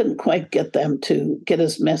 So I couldn't quite get them to get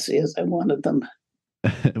as messy as I wanted them.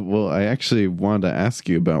 Well, I actually wanted to ask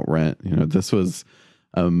you about Rent. This was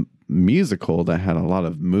a musical that had a lot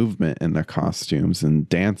of movement in the costumes and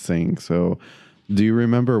dancing. So do you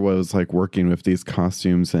remember what it was like working with these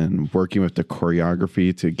costumes and working with the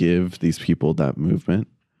choreography to give these people that movement?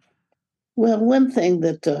 Well, one thing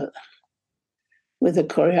that with the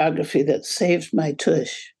choreography that saved my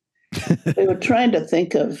tush, they were trying to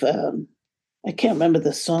think of, I can't remember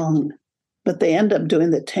the song, but they end up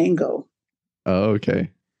doing the tango. Oh,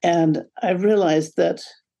 okay. And I realized that,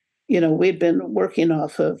 we'd been working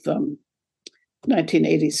off of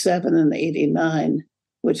 1987 and 89,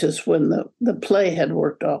 which is when the play had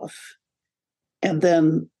worked off. And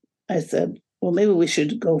then I said, well, maybe we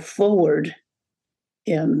should go forward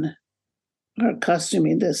in our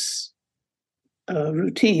costuming this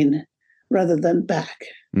routine rather than back.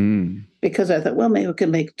 Because I thought, well, maybe we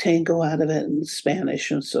can make tango out of it in Spanish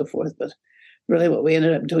and so forth. But really what we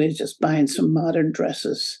ended up doing is just buying some modern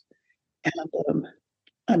dresses. And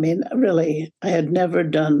really, I had never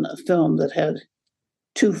done a film that had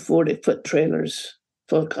 2 40-foot trailers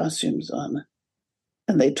full of costumes on.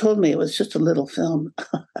 And they told me it was just a little film.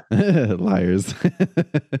 Liars.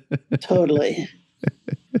 Totally.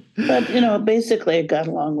 But, basically I got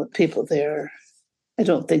along with people there. I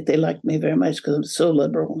don't think they liked me very much because I'm so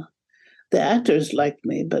liberal. The actors liked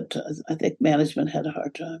me, but I think management had a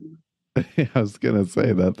hard time. I was going to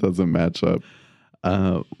say that doesn't match up.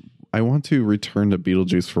 I want to return to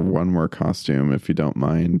Beetlejuice for one more costume, if you don't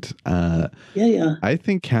mind. Yeah. I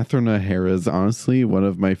think Catherine O'Hara is honestly one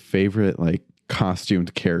of my favorite,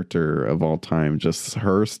 costumed character of all time. Just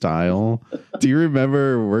her style. Do you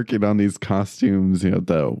remember working on these costumes?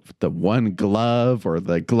 The one glove or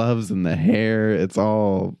the gloves and the hair. It's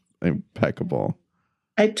all impeccable.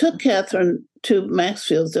 I took Catherine to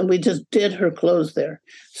Maxfield's and we just did her clothes there.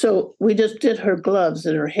 So we just did her gloves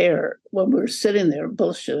and her hair when we were sitting there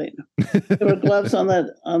bullshitting. There were gloves on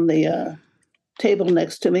the table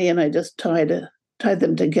next to me, and I just tied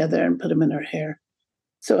them together and put them in her hair.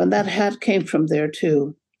 So, and that hat came from there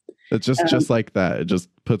too. It's just like that. It just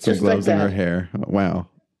put some gloves in her hair. Wow.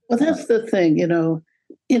 Well, that's the thing,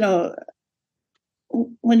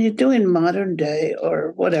 when you're doing modern day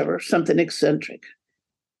or whatever, something eccentric,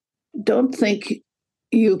 don't think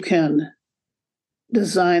you can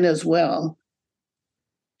design as well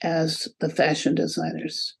as the fashion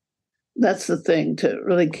designers. That's the thing, to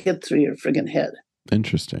really get through your friggin' head.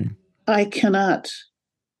 Interesting. I couldn't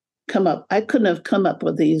have come up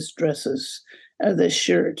with these dresses or this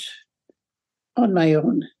shirt on my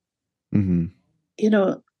own.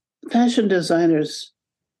 Mm-hmm. Fashion designers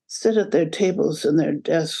sit at their tables and their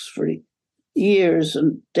desks for years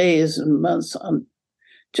and days and months on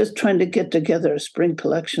just trying to get together a spring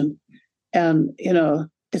collection. And,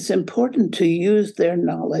 it's important to use their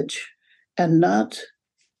knowledge and not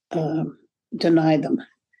deny them.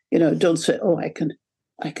 Don't say, oh, I can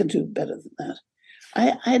do better than that.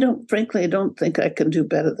 I don't think I can do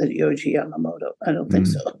better than Yohji Yamamoto. I don't think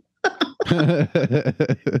so.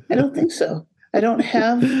 I don't think so. I don't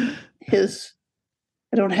have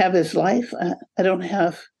his life. I don't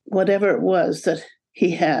have whatever it was that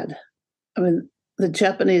he had. the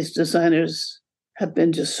Japanese designers have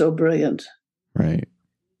been just so brilliant. Right.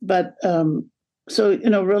 But so,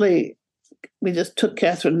 really, we just took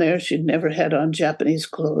Catherine there. She'd never had on Japanese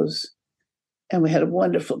clothes. And we had a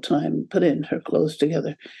wonderful time putting her clothes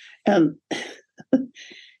together. And,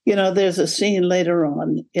 there's a scene later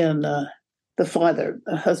on in the father,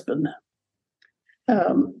 the husband,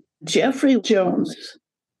 Jeffrey Jones.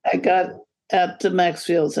 I got at the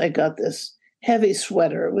Maxfield's, I got this heavy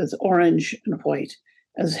sweater with orange and white.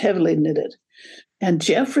 It was heavily knitted. And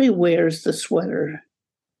Jeffrey wears the sweater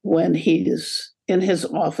when he's in his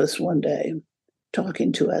office one day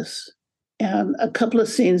talking to us. And a couple of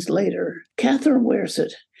scenes later, Catherine wears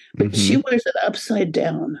it, but she wears it upside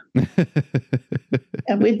down.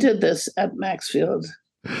 And we did this at Maxfield.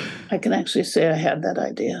 I can actually say I had that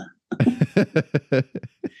idea.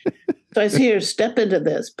 So I see her step into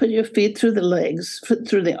this, put your feet through the legs,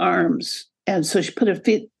 through the arms. And so she put her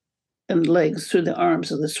feet and legs through the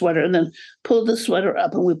arms of the sweater and then pulled the sweater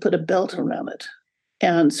up and we put a belt around it.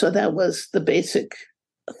 And so that was the basic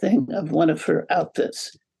thing of one of her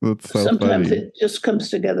outfits. That's so Sometimes funny. it just comes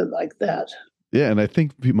together like that. Yeah, and I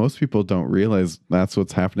think most people don't realize that's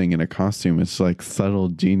what's happening in a costume. It's like subtle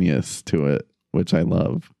genius to it, which I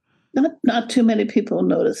love. Not too many people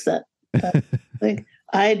notice that. Thing.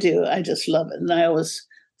 I do. I just love it. And I always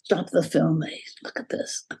stop the film. Hey, look at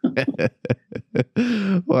this.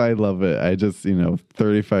 Well, I love it. I just,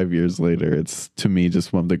 35 years later, it's to me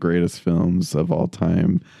just one of the greatest films of all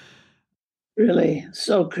time. Really,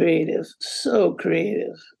 so creative. So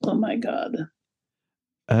creative. Oh, my God.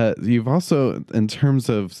 You've also, in terms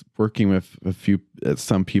of working with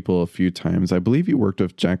some people a few times, I believe you worked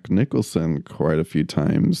with Jack Nicholson quite a few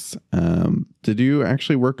times. Did you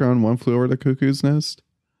actually work on One Flew Over the Cuckoo's Nest?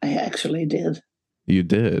 I actually did. You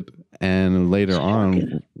did. And later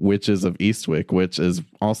on, Witches of Eastwick, which is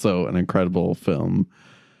also an incredible film.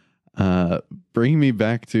 Bring me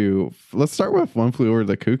back to, let's start with One Flew Over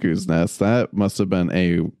the Cuckoo's Nest. That must have been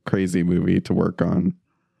a crazy movie to work on.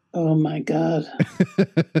 Oh, my God.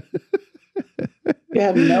 You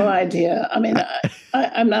have no idea. I mean,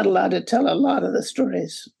 I'm not allowed to tell a lot of the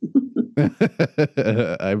stories.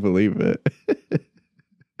 I believe it.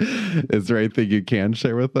 Is there anything you can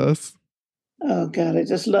share with us? Oh, God, I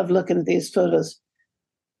just love looking at these photos.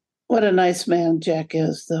 What a nice man Jack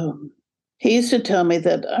is, though. He used to tell me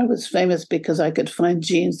that I was famous because I could find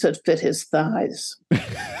jeans that fit his thighs.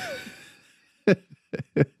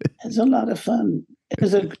 It's a lot of fun.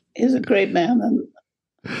 He's a great man. And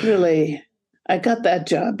really, I got that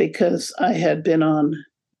job because I had been on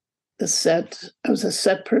the set. I was a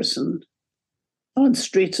set person on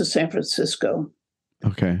Streets of San Francisco.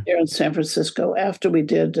 Okay. Here in San Francisco after we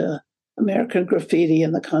did American Graffiti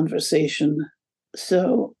and The Conversation.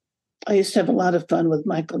 So I used to have a lot of fun with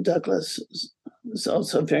Michael Douglas. He was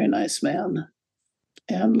also a very nice man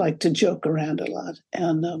and liked to joke around a lot.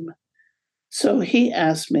 And so he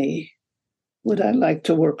asked me, would I like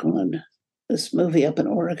to work on this movie up in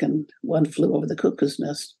Oregon, One Flew Over the Cuckoo's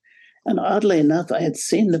Nest? And oddly enough, I had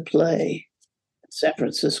seen the play in San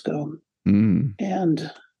Francisco.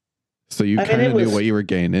 And so you kind of knew what you were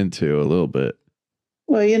getting into a little bit.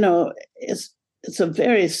 Well, it's a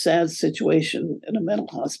very sad situation in a mental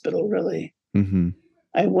hospital, really. Mm-hmm.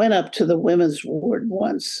 I went up to the women's ward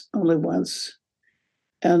only once,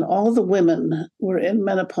 and all the women were in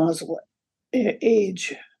menopausal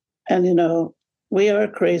age. And, we are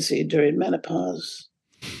crazy during menopause.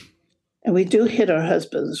 And we do hit our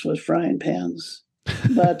husbands with frying pans.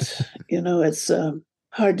 But, it's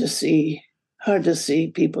hard to see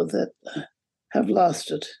people that have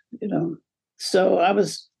lost it, So I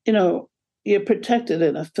was, you're protected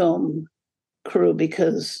in a film crew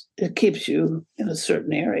because it keeps you in a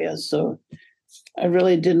certain area. So I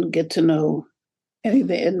really didn't get to know any of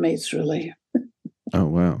the inmates, really. Oh,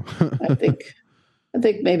 wow. I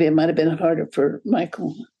think maybe it might have been harder for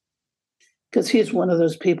Michael because he's one of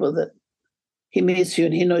those people that he meets you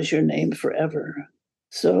and he knows your name forever.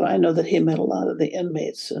 So I know that he met a lot of the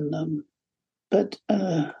inmates. But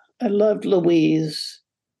I loved Louise,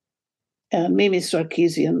 and Mimi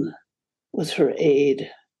Sarkeesian was her aide.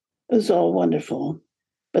 It was all wonderful,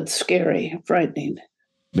 but scary, frightening.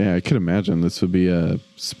 Yeah, I could imagine this would be a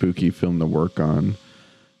spooky film to work on.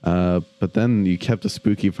 But then you kept the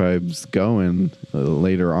spooky vibes going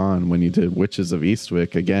later on when you did Witches of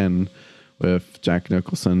Eastwick again with Jack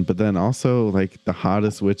Nicholson. But then also like the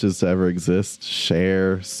hottest witches to ever exist,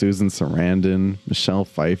 Cher, Susan Sarandon, Michelle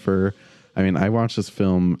Pfeiffer. I mean, I watch this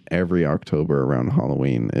film every October around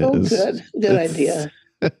Halloween. Good idea.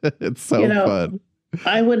 It's so fun.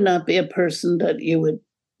 I would not be a person that you would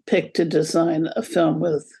pick to design a film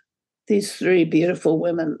with these three beautiful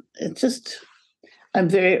women. I'm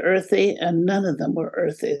very earthy, and none of them were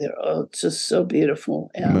earthy. They're all just so beautiful.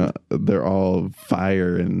 And No, they're all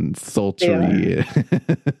fire and they sultry.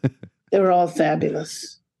 were all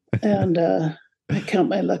fabulous. And I count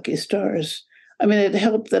my lucky stars. I mean, it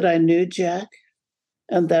helped that I knew Jack,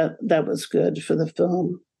 and that was good for the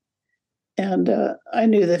film. And I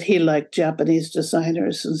knew that he liked Japanese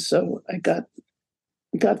designers, and so I got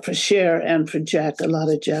for Cher and for Jack a lot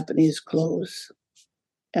of Japanese clothes,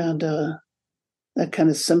 and that kind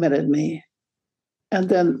of cemented me. And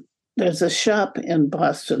then there's a shop in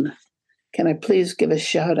Boston. Can I please give a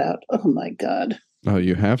shout out? Oh my God! Oh,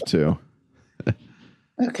 you have to.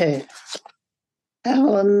 Okay,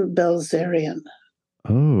 Alan Belzerian.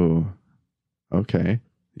 Oh, okay.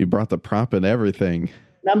 You brought the prop and everything.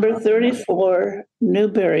 Number 34,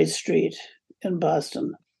 Newbury Street in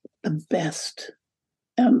Boston. The best.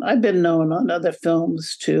 And I've been known on other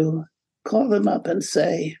films to call them up and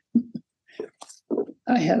say,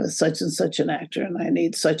 I have a such and such an actor and I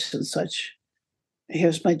need such and such.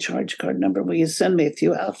 Here's my charge card number. Will you send me a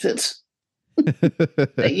few outfits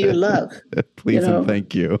that you love? Please and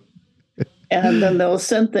thank you. And then they'll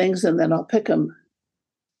send things and then I'll pick them.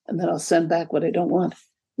 And then I'll send back what I don't want.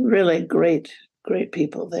 Really great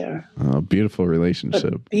people there. Oh, beautiful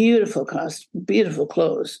relationship. But beautiful beautiful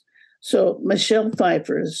clothes. So Michelle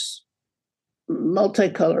Pfeiffer's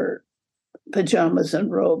multicolor pajamas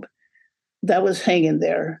and robe, that was hanging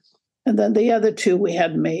there. And then the other two we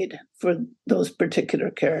had made for those particular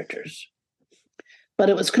characters. But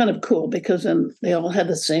it was kind of cool because then they all had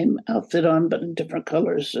the same outfit on, but in different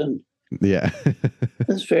colors. And yeah.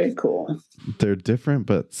 it's very cool. They're different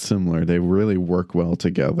but similar. They really work well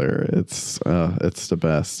together. It's the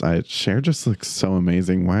best. Cher just looks so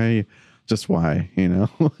amazing. Why? You know?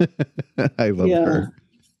 I love her.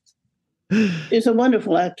 She's a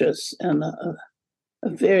wonderful actress and a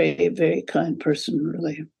very, very kind person,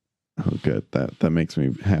 really. Oh, good. That makes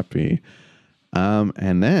me happy.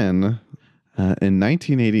 And then in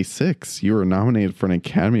 1986, you were nominated for an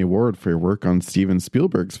Academy Award for your work on Steven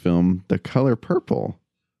Spielberg's film, The Color Purple.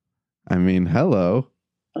 I mean, hello.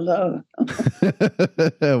 Hello.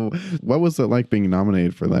 What was it like being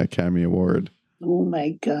nominated for that Academy Award? Oh,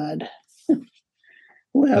 my God.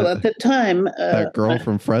 Well, at the time... that girl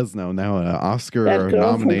from Fresno, now an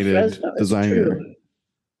Oscar-nominated designer.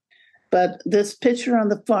 But this picture on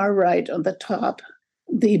the far right, on the top,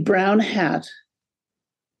 the brown hat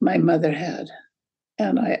my mother had.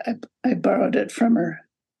 And I borrowed it from her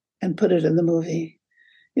and put it in the movie.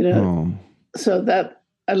 You know, So that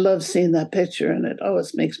I love seeing that picture, and it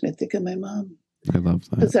always makes me think of my mom. I love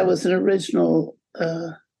that. Because that was an original,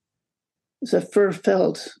 it was a fur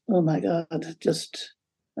felt. Oh, my God, just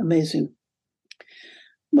amazing.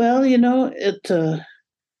 Well, you know,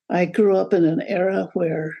 I grew up in an era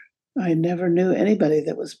where I never knew anybody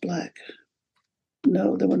that was Black.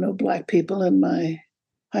 No, there were no Black people in my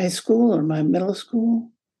high school or my middle school.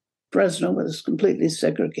 Fresno was completely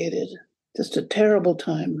segregated. Just a terrible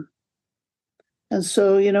time. And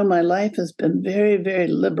so, you know, my life has been very, very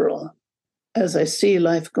liberal as I see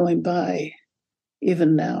life going by,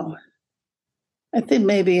 even now. I think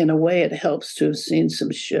maybe in a way it helps to have seen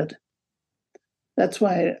some shit. That's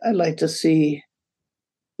why I like to see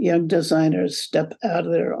young designers step out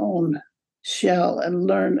of their own shell and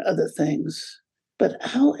learn other things. But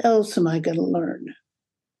how else am I going to learn?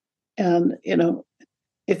 And, you know,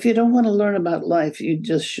 if you don't want to learn about life, you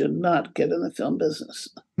just should not get in the film business.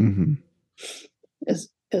 Mm-hmm.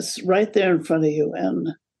 It's right there in front of you. And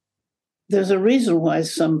there's a reason why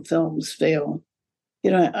some films fail.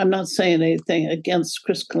 You know, I'm not saying anything against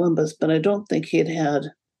Chris Columbus, but I don't think he'd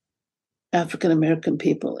had African-American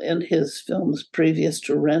people in his films previous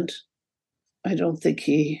to Rent. I don't think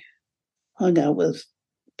he hung out with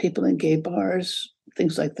people in gay bars,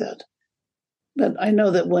 things like that. But I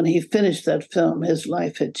know that when he finished that film, his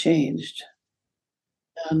life had changed.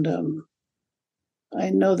 And I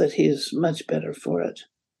know that he's much better for it.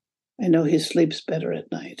 I know he sleeps better at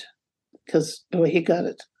night because the way he got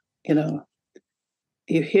it, you know,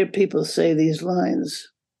 you hear people say these lines.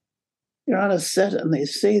 You're on a set and they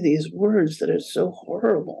say these words that are so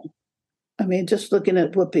horrible. I mean, just looking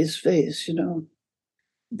at Whoopi's face, you know,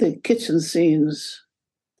 the kitchen scenes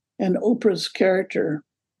and Oprah's character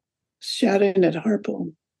shouting at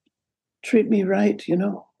Harpo, treat me right, you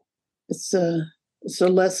know. It's a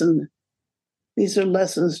lesson. These are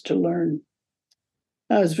lessons to learn.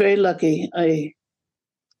 I was very lucky. I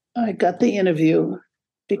got the interview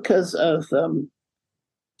because of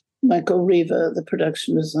Michael Riva, the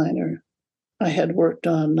production designer. I had worked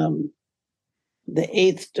on The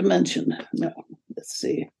Eighth Dimension. No, let's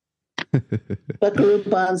see. Buckaroo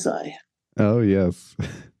Banzai. Oh, yes.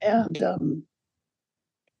 And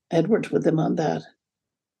I'd worked with him on that.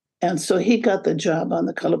 And so he got the job on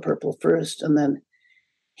The Color Purple first, and then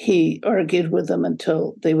he argued with them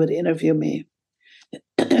until they would interview me.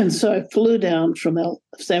 And so I flew down from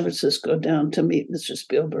San Francisco down to meet Mr.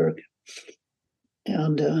 Spielberg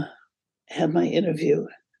and had my interview.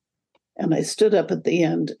 And I stood up at the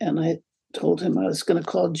end and I told him I was going to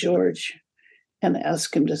call George and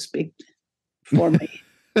ask him to speak for me.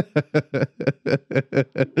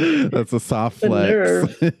 That's a soft flex.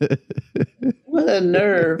 Nerve. What a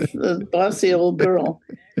nerve, the bossy old girl.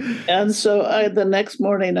 And so the next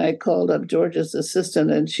morning I called up George's assistant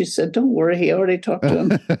and she said, don't worry, he already talked to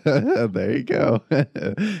him. There you go.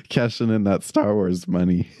 Cashing in that Star Wars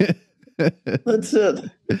money. That's it.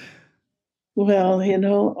 Well,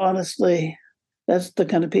 honestly, that's the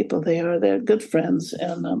kind of people they are. They're good friends.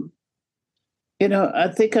 And, I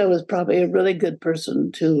think I was probably a really good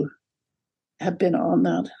person to have been on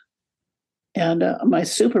that. And my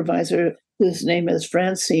supervisor, whose name is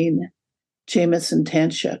Francine Jamison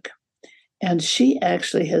Tanchuk, and she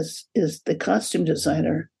actually is the costume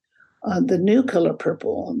designer on the new Color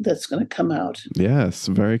Purple that's going to come out. Yes,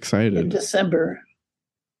 very excited. In December.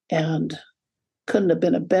 And couldn't have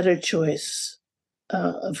been a better choice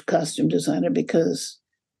of costume designer, because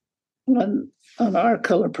on our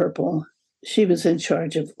Color Purple, she was in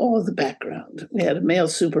charge of all the background. We had a male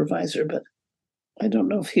supervisor, but I don't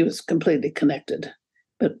know if he was completely connected.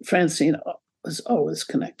 But Francine was always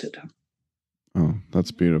connected. Oh,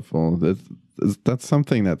 that's beautiful. That's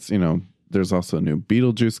something that's, there's also a new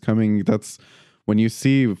Beetlejuice coming. That's when you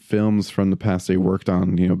see films from the past they worked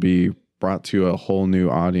on, be brought to a whole new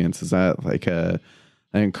audience. Is that like an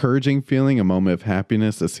encouraging feeling, a moment of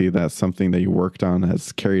happiness to see that something that you worked on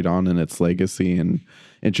has carried on in its legacy and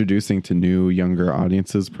introducing to new, younger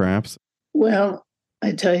audiences, perhaps? Well,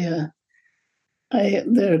 I tell you,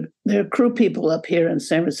 there are crew people up here in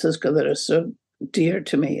San Francisco that are so dear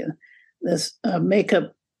to me. This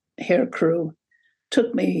makeup hair crew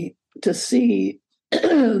took me to see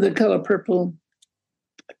The Color Purple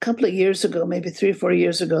a couple of years ago, maybe 3 or 4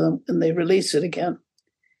 years ago, and they released it again.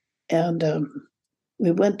 And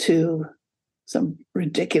we went to some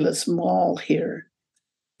ridiculous mall here,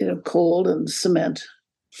 cold and cement.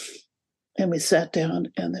 And we sat down,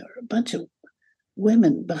 and there were a bunch of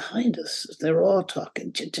women behind us. They were all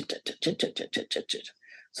talking.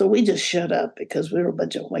 So we just shut up because we were a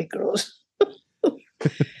bunch of white girls.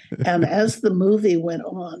 And as the movie went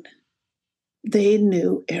on, they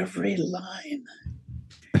knew every line.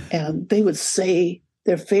 And they would say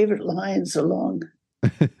their favorite lines along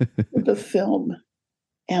with the film.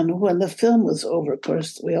 And when the film was over, of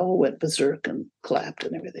course, we all went berserk and clapped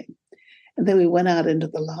and everything. And then we went out into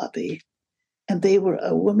the lobby, and they were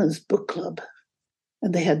a women's book club.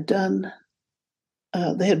 And they had read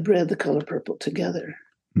The Color Purple together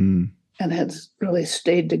and had really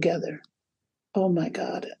stayed together. Oh my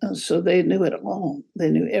God. And so they knew it all. They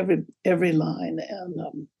knew every line.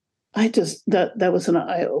 And that was an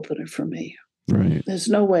eye opener for me. Right. There's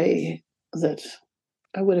no way that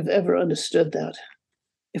I would have ever understood that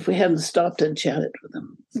if we hadn't stopped and chatted with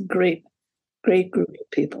them. Great, great group of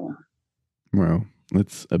people. Wow.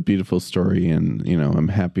 It's a beautiful story. And, I'm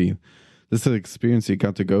happy. This is an experience you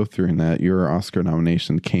got to go through, and that your Oscar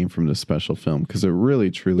nomination came from this special film, because it really,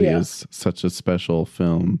 truly is such a special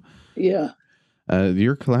film. Yeah.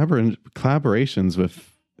 Your collaborations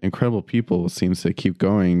with incredible people seems to keep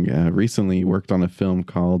going. Recently, you worked on a film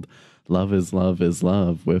called Love is Love is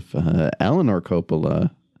Love with Eleanor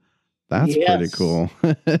Coppola. That's pretty cool.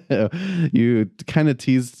 You kind of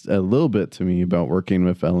teased a little bit to me about working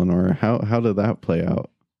with Eleanor. How did that play out?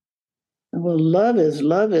 Well, love is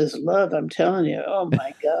love is love. I'm telling you. Oh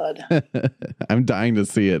my God. I'm dying to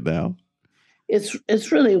see it now.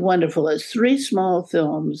 It's really wonderful. It's 3 small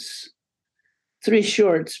films, 3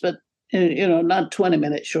 shorts, but not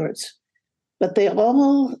 20-minute shorts. But they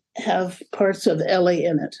all have parts of Ellie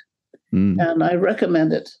in it. And I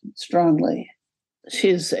recommend it strongly.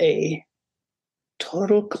 She's a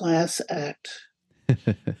total class act.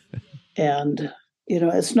 And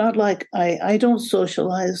it's not like I don't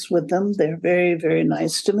socialize with them. They're very, very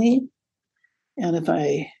nice to me. And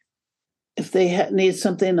if they need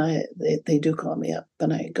something, they do call me up,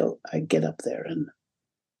 and I get up there and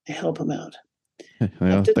I help them out.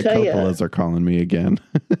 Well, the Coppolas are calling me again.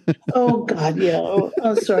 Oh God, yeah. Oh,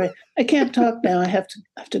 I'm sorry. I can't talk now. I have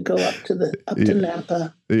to go up to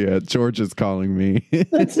Napa. Yeah, George is calling me.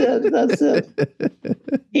 That's it.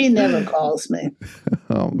 He never calls me.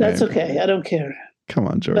 Oh man. That's okay. I don't care. Come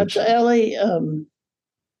on, George. But Ellie,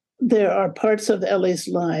 there are parts of Ellie's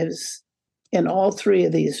lives in all three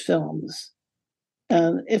of these films.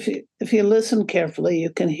 And if you listen carefully,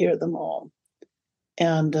 you can hear them all.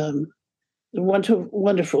 And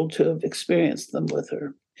wonderful to have experienced them with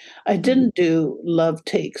her. I didn't do Love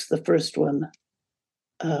Takes, the first one.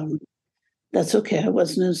 That's okay. I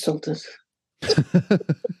wasn't insulted.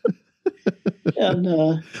 And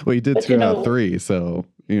well, you did two out of three, so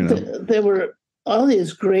there were all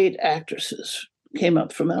these great actresses came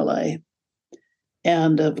up from LA,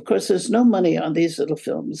 and of course, there's no money on these little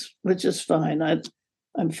films, which is fine.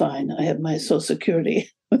 I'm fine. I have my Social Security,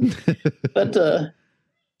 but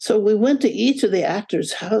so we went to each of the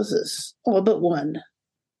actors' houses, all but one,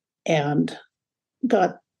 and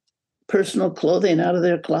got personal clothing out of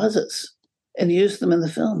their closets and used them in the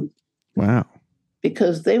film. Wow.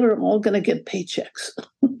 Because they were all going to get paychecks.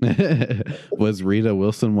 Was Rita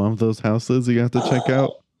Wilson one of those houses you got to check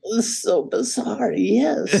out? So bizarre,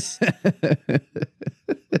 yes.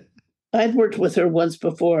 I'd worked with her once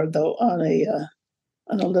before, though, on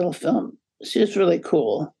a little film. She's really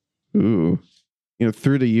cool. Ooh.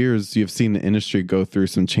 Through the years, you've seen the industry go through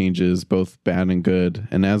some changes, both bad and good.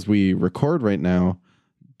 And as we record right now,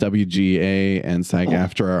 WGA and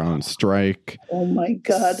SAG-AFTRA are on strike. Oh my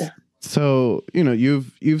God. So,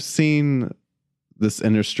 you've seen this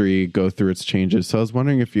industry go through its changes. So I was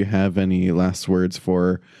wondering if you have any last words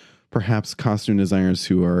for perhaps costume designers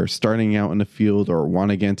who are starting out in the field or want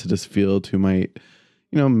to get into this field, who might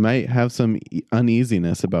have some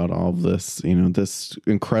uneasiness about all of this, this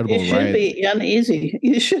incredible ride. You should be uneasy.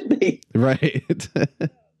 You should be. Right.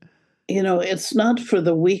 It's not for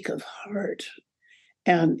the weak of heart.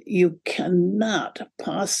 And you cannot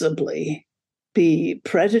possibly be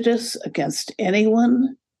prejudiced against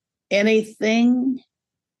anyone, anything.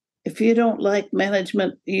 If you don't like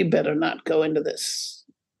management, you better not go into this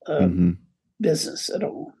business at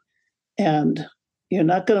all. And you're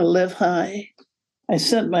not going to live high. I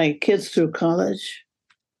sent my kids through college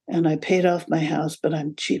and I paid off my house, but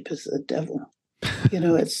I'm cheap as the devil.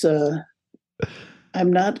 It's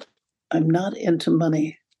I'm not into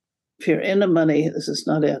money. If you're into money, this is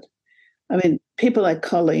not it. I mean, people like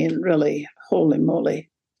Colleen, really, holy moly,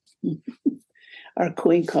 our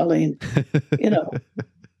Queen Colleen,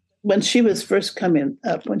 when she was first coming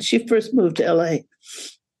up, when she first moved to LA,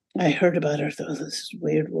 I heard about her. I thought, this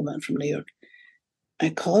weird woman from New York. I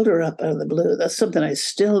called her up out of the blue. That's something I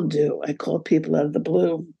still do. I call people out of the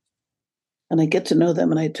blue and I get to know them.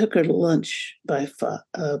 And I took her to lunch by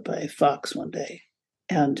Fox one day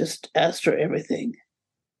and just asked her everything.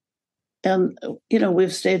 And,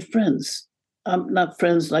 we've stayed friends. I'm not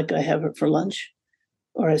friends like I have her for lunch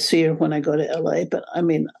or I see her when I go to LA, but I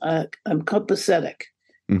mean, I'm copacetic.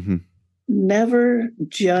 Mm-hmm. Never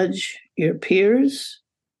judge your peers.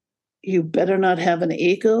 You better not have an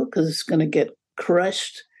ego because it's going to get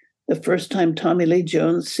crushed the first time Tommy Lee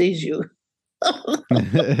Jones sees you.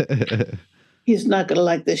 He's not going to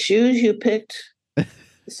like the shoes you picked,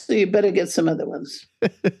 so you better get some other ones.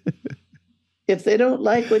 If they don't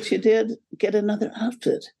like what you did, get another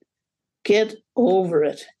outfit. Get over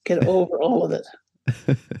it. Get over all of it.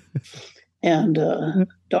 And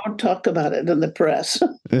don't talk about it in the press.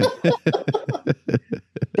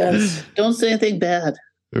 Don't say anything bad.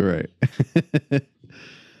 Right.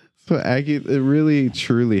 So, Aggie, it really,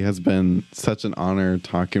 truly has been such an honor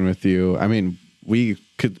talking with you. I mean, we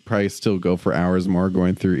could probably still go for hours more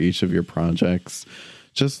going through each of your projects.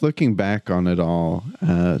 Just looking back on it all,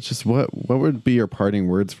 just what would be your parting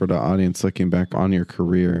words for the audience looking back on your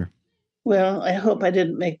career? Well, I hope I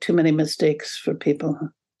didn't make too many mistakes for people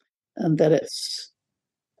and that it's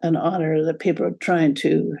an honor that people are trying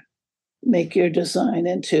to make your design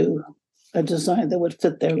into a design that would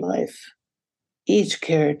fit their life. Each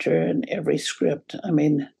character and every script. I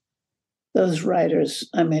mean, those writers,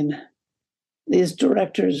 these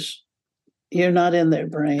directors, you're not in their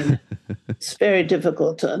brain. It's very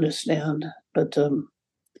difficult to understand, but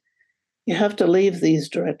you have to leave these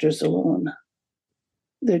directors alone.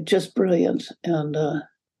 They're just brilliant, and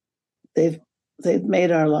they've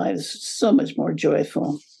made our lives so much more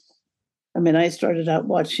joyful. I mean, I started out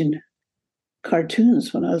watching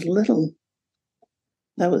cartoons when I was little.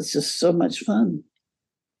 That was just so much fun.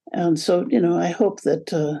 And so, I hope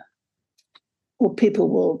that people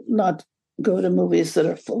will not go to movies that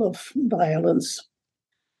are full of violence.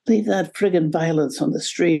 Leave that friggin' violence on the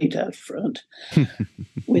street out front.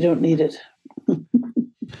 We don't need it.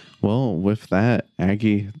 Well, with that,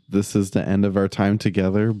 Aggie, this is the end of our time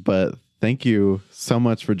together, but thank you so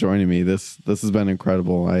much for joining me. This has been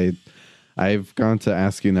incredible. I I've gone to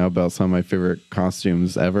ask you now about some of my favorite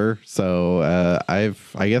costumes ever. So I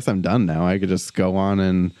guess I'm done now. I could just go on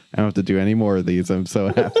and I don't have to do any more of these. I'm so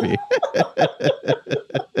happy.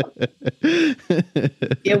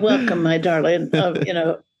 You're welcome, my darling.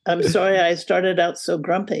 I'm sorry I started out so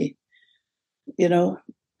grumpy. I'll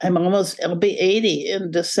be 80 in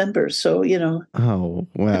December. So, Oh,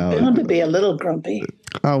 wow. I'm bound to be a little grumpy.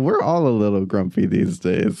 Oh, we're all a little grumpy these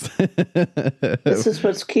days. This is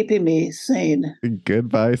what's keeping me sane.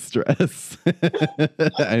 Goodbye, stress.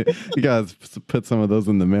 You guys put some of those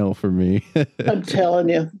in the mail for me. I'm telling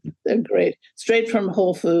you, they're great. Straight from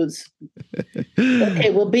Whole Foods. Okay,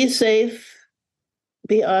 well, be safe,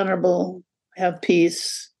 be honorable, have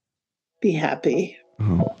peace, be happy.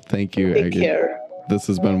 Oh, thank you, Take Aggie. care. This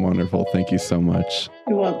has been wonderful. Thank you so much.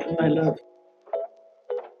 You're welcome, my love.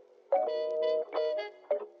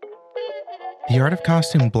 The Art of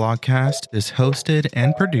Costume blogcast is hosted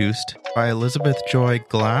and produced by Elizabeth Joy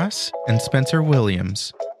Glass and Spencer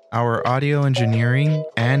Williams. Our audio engineering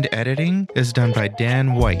and editing is done by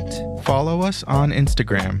Dan White. Follow us on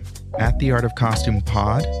Instagram at The Art of Costume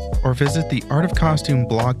Pod or visit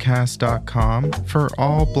theartofcostumeblogcast.com for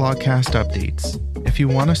all blogcast updates. If you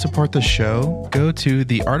want to support the show, go to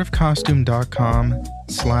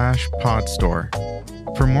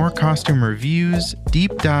theartofcostume.com/podstore. For more costume reviews,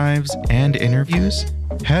 deep dives, and interviews,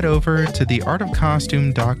 head over to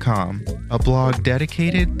theartofcostume.com, a blog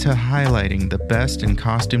dedicated to highlighting the best in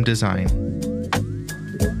costume design.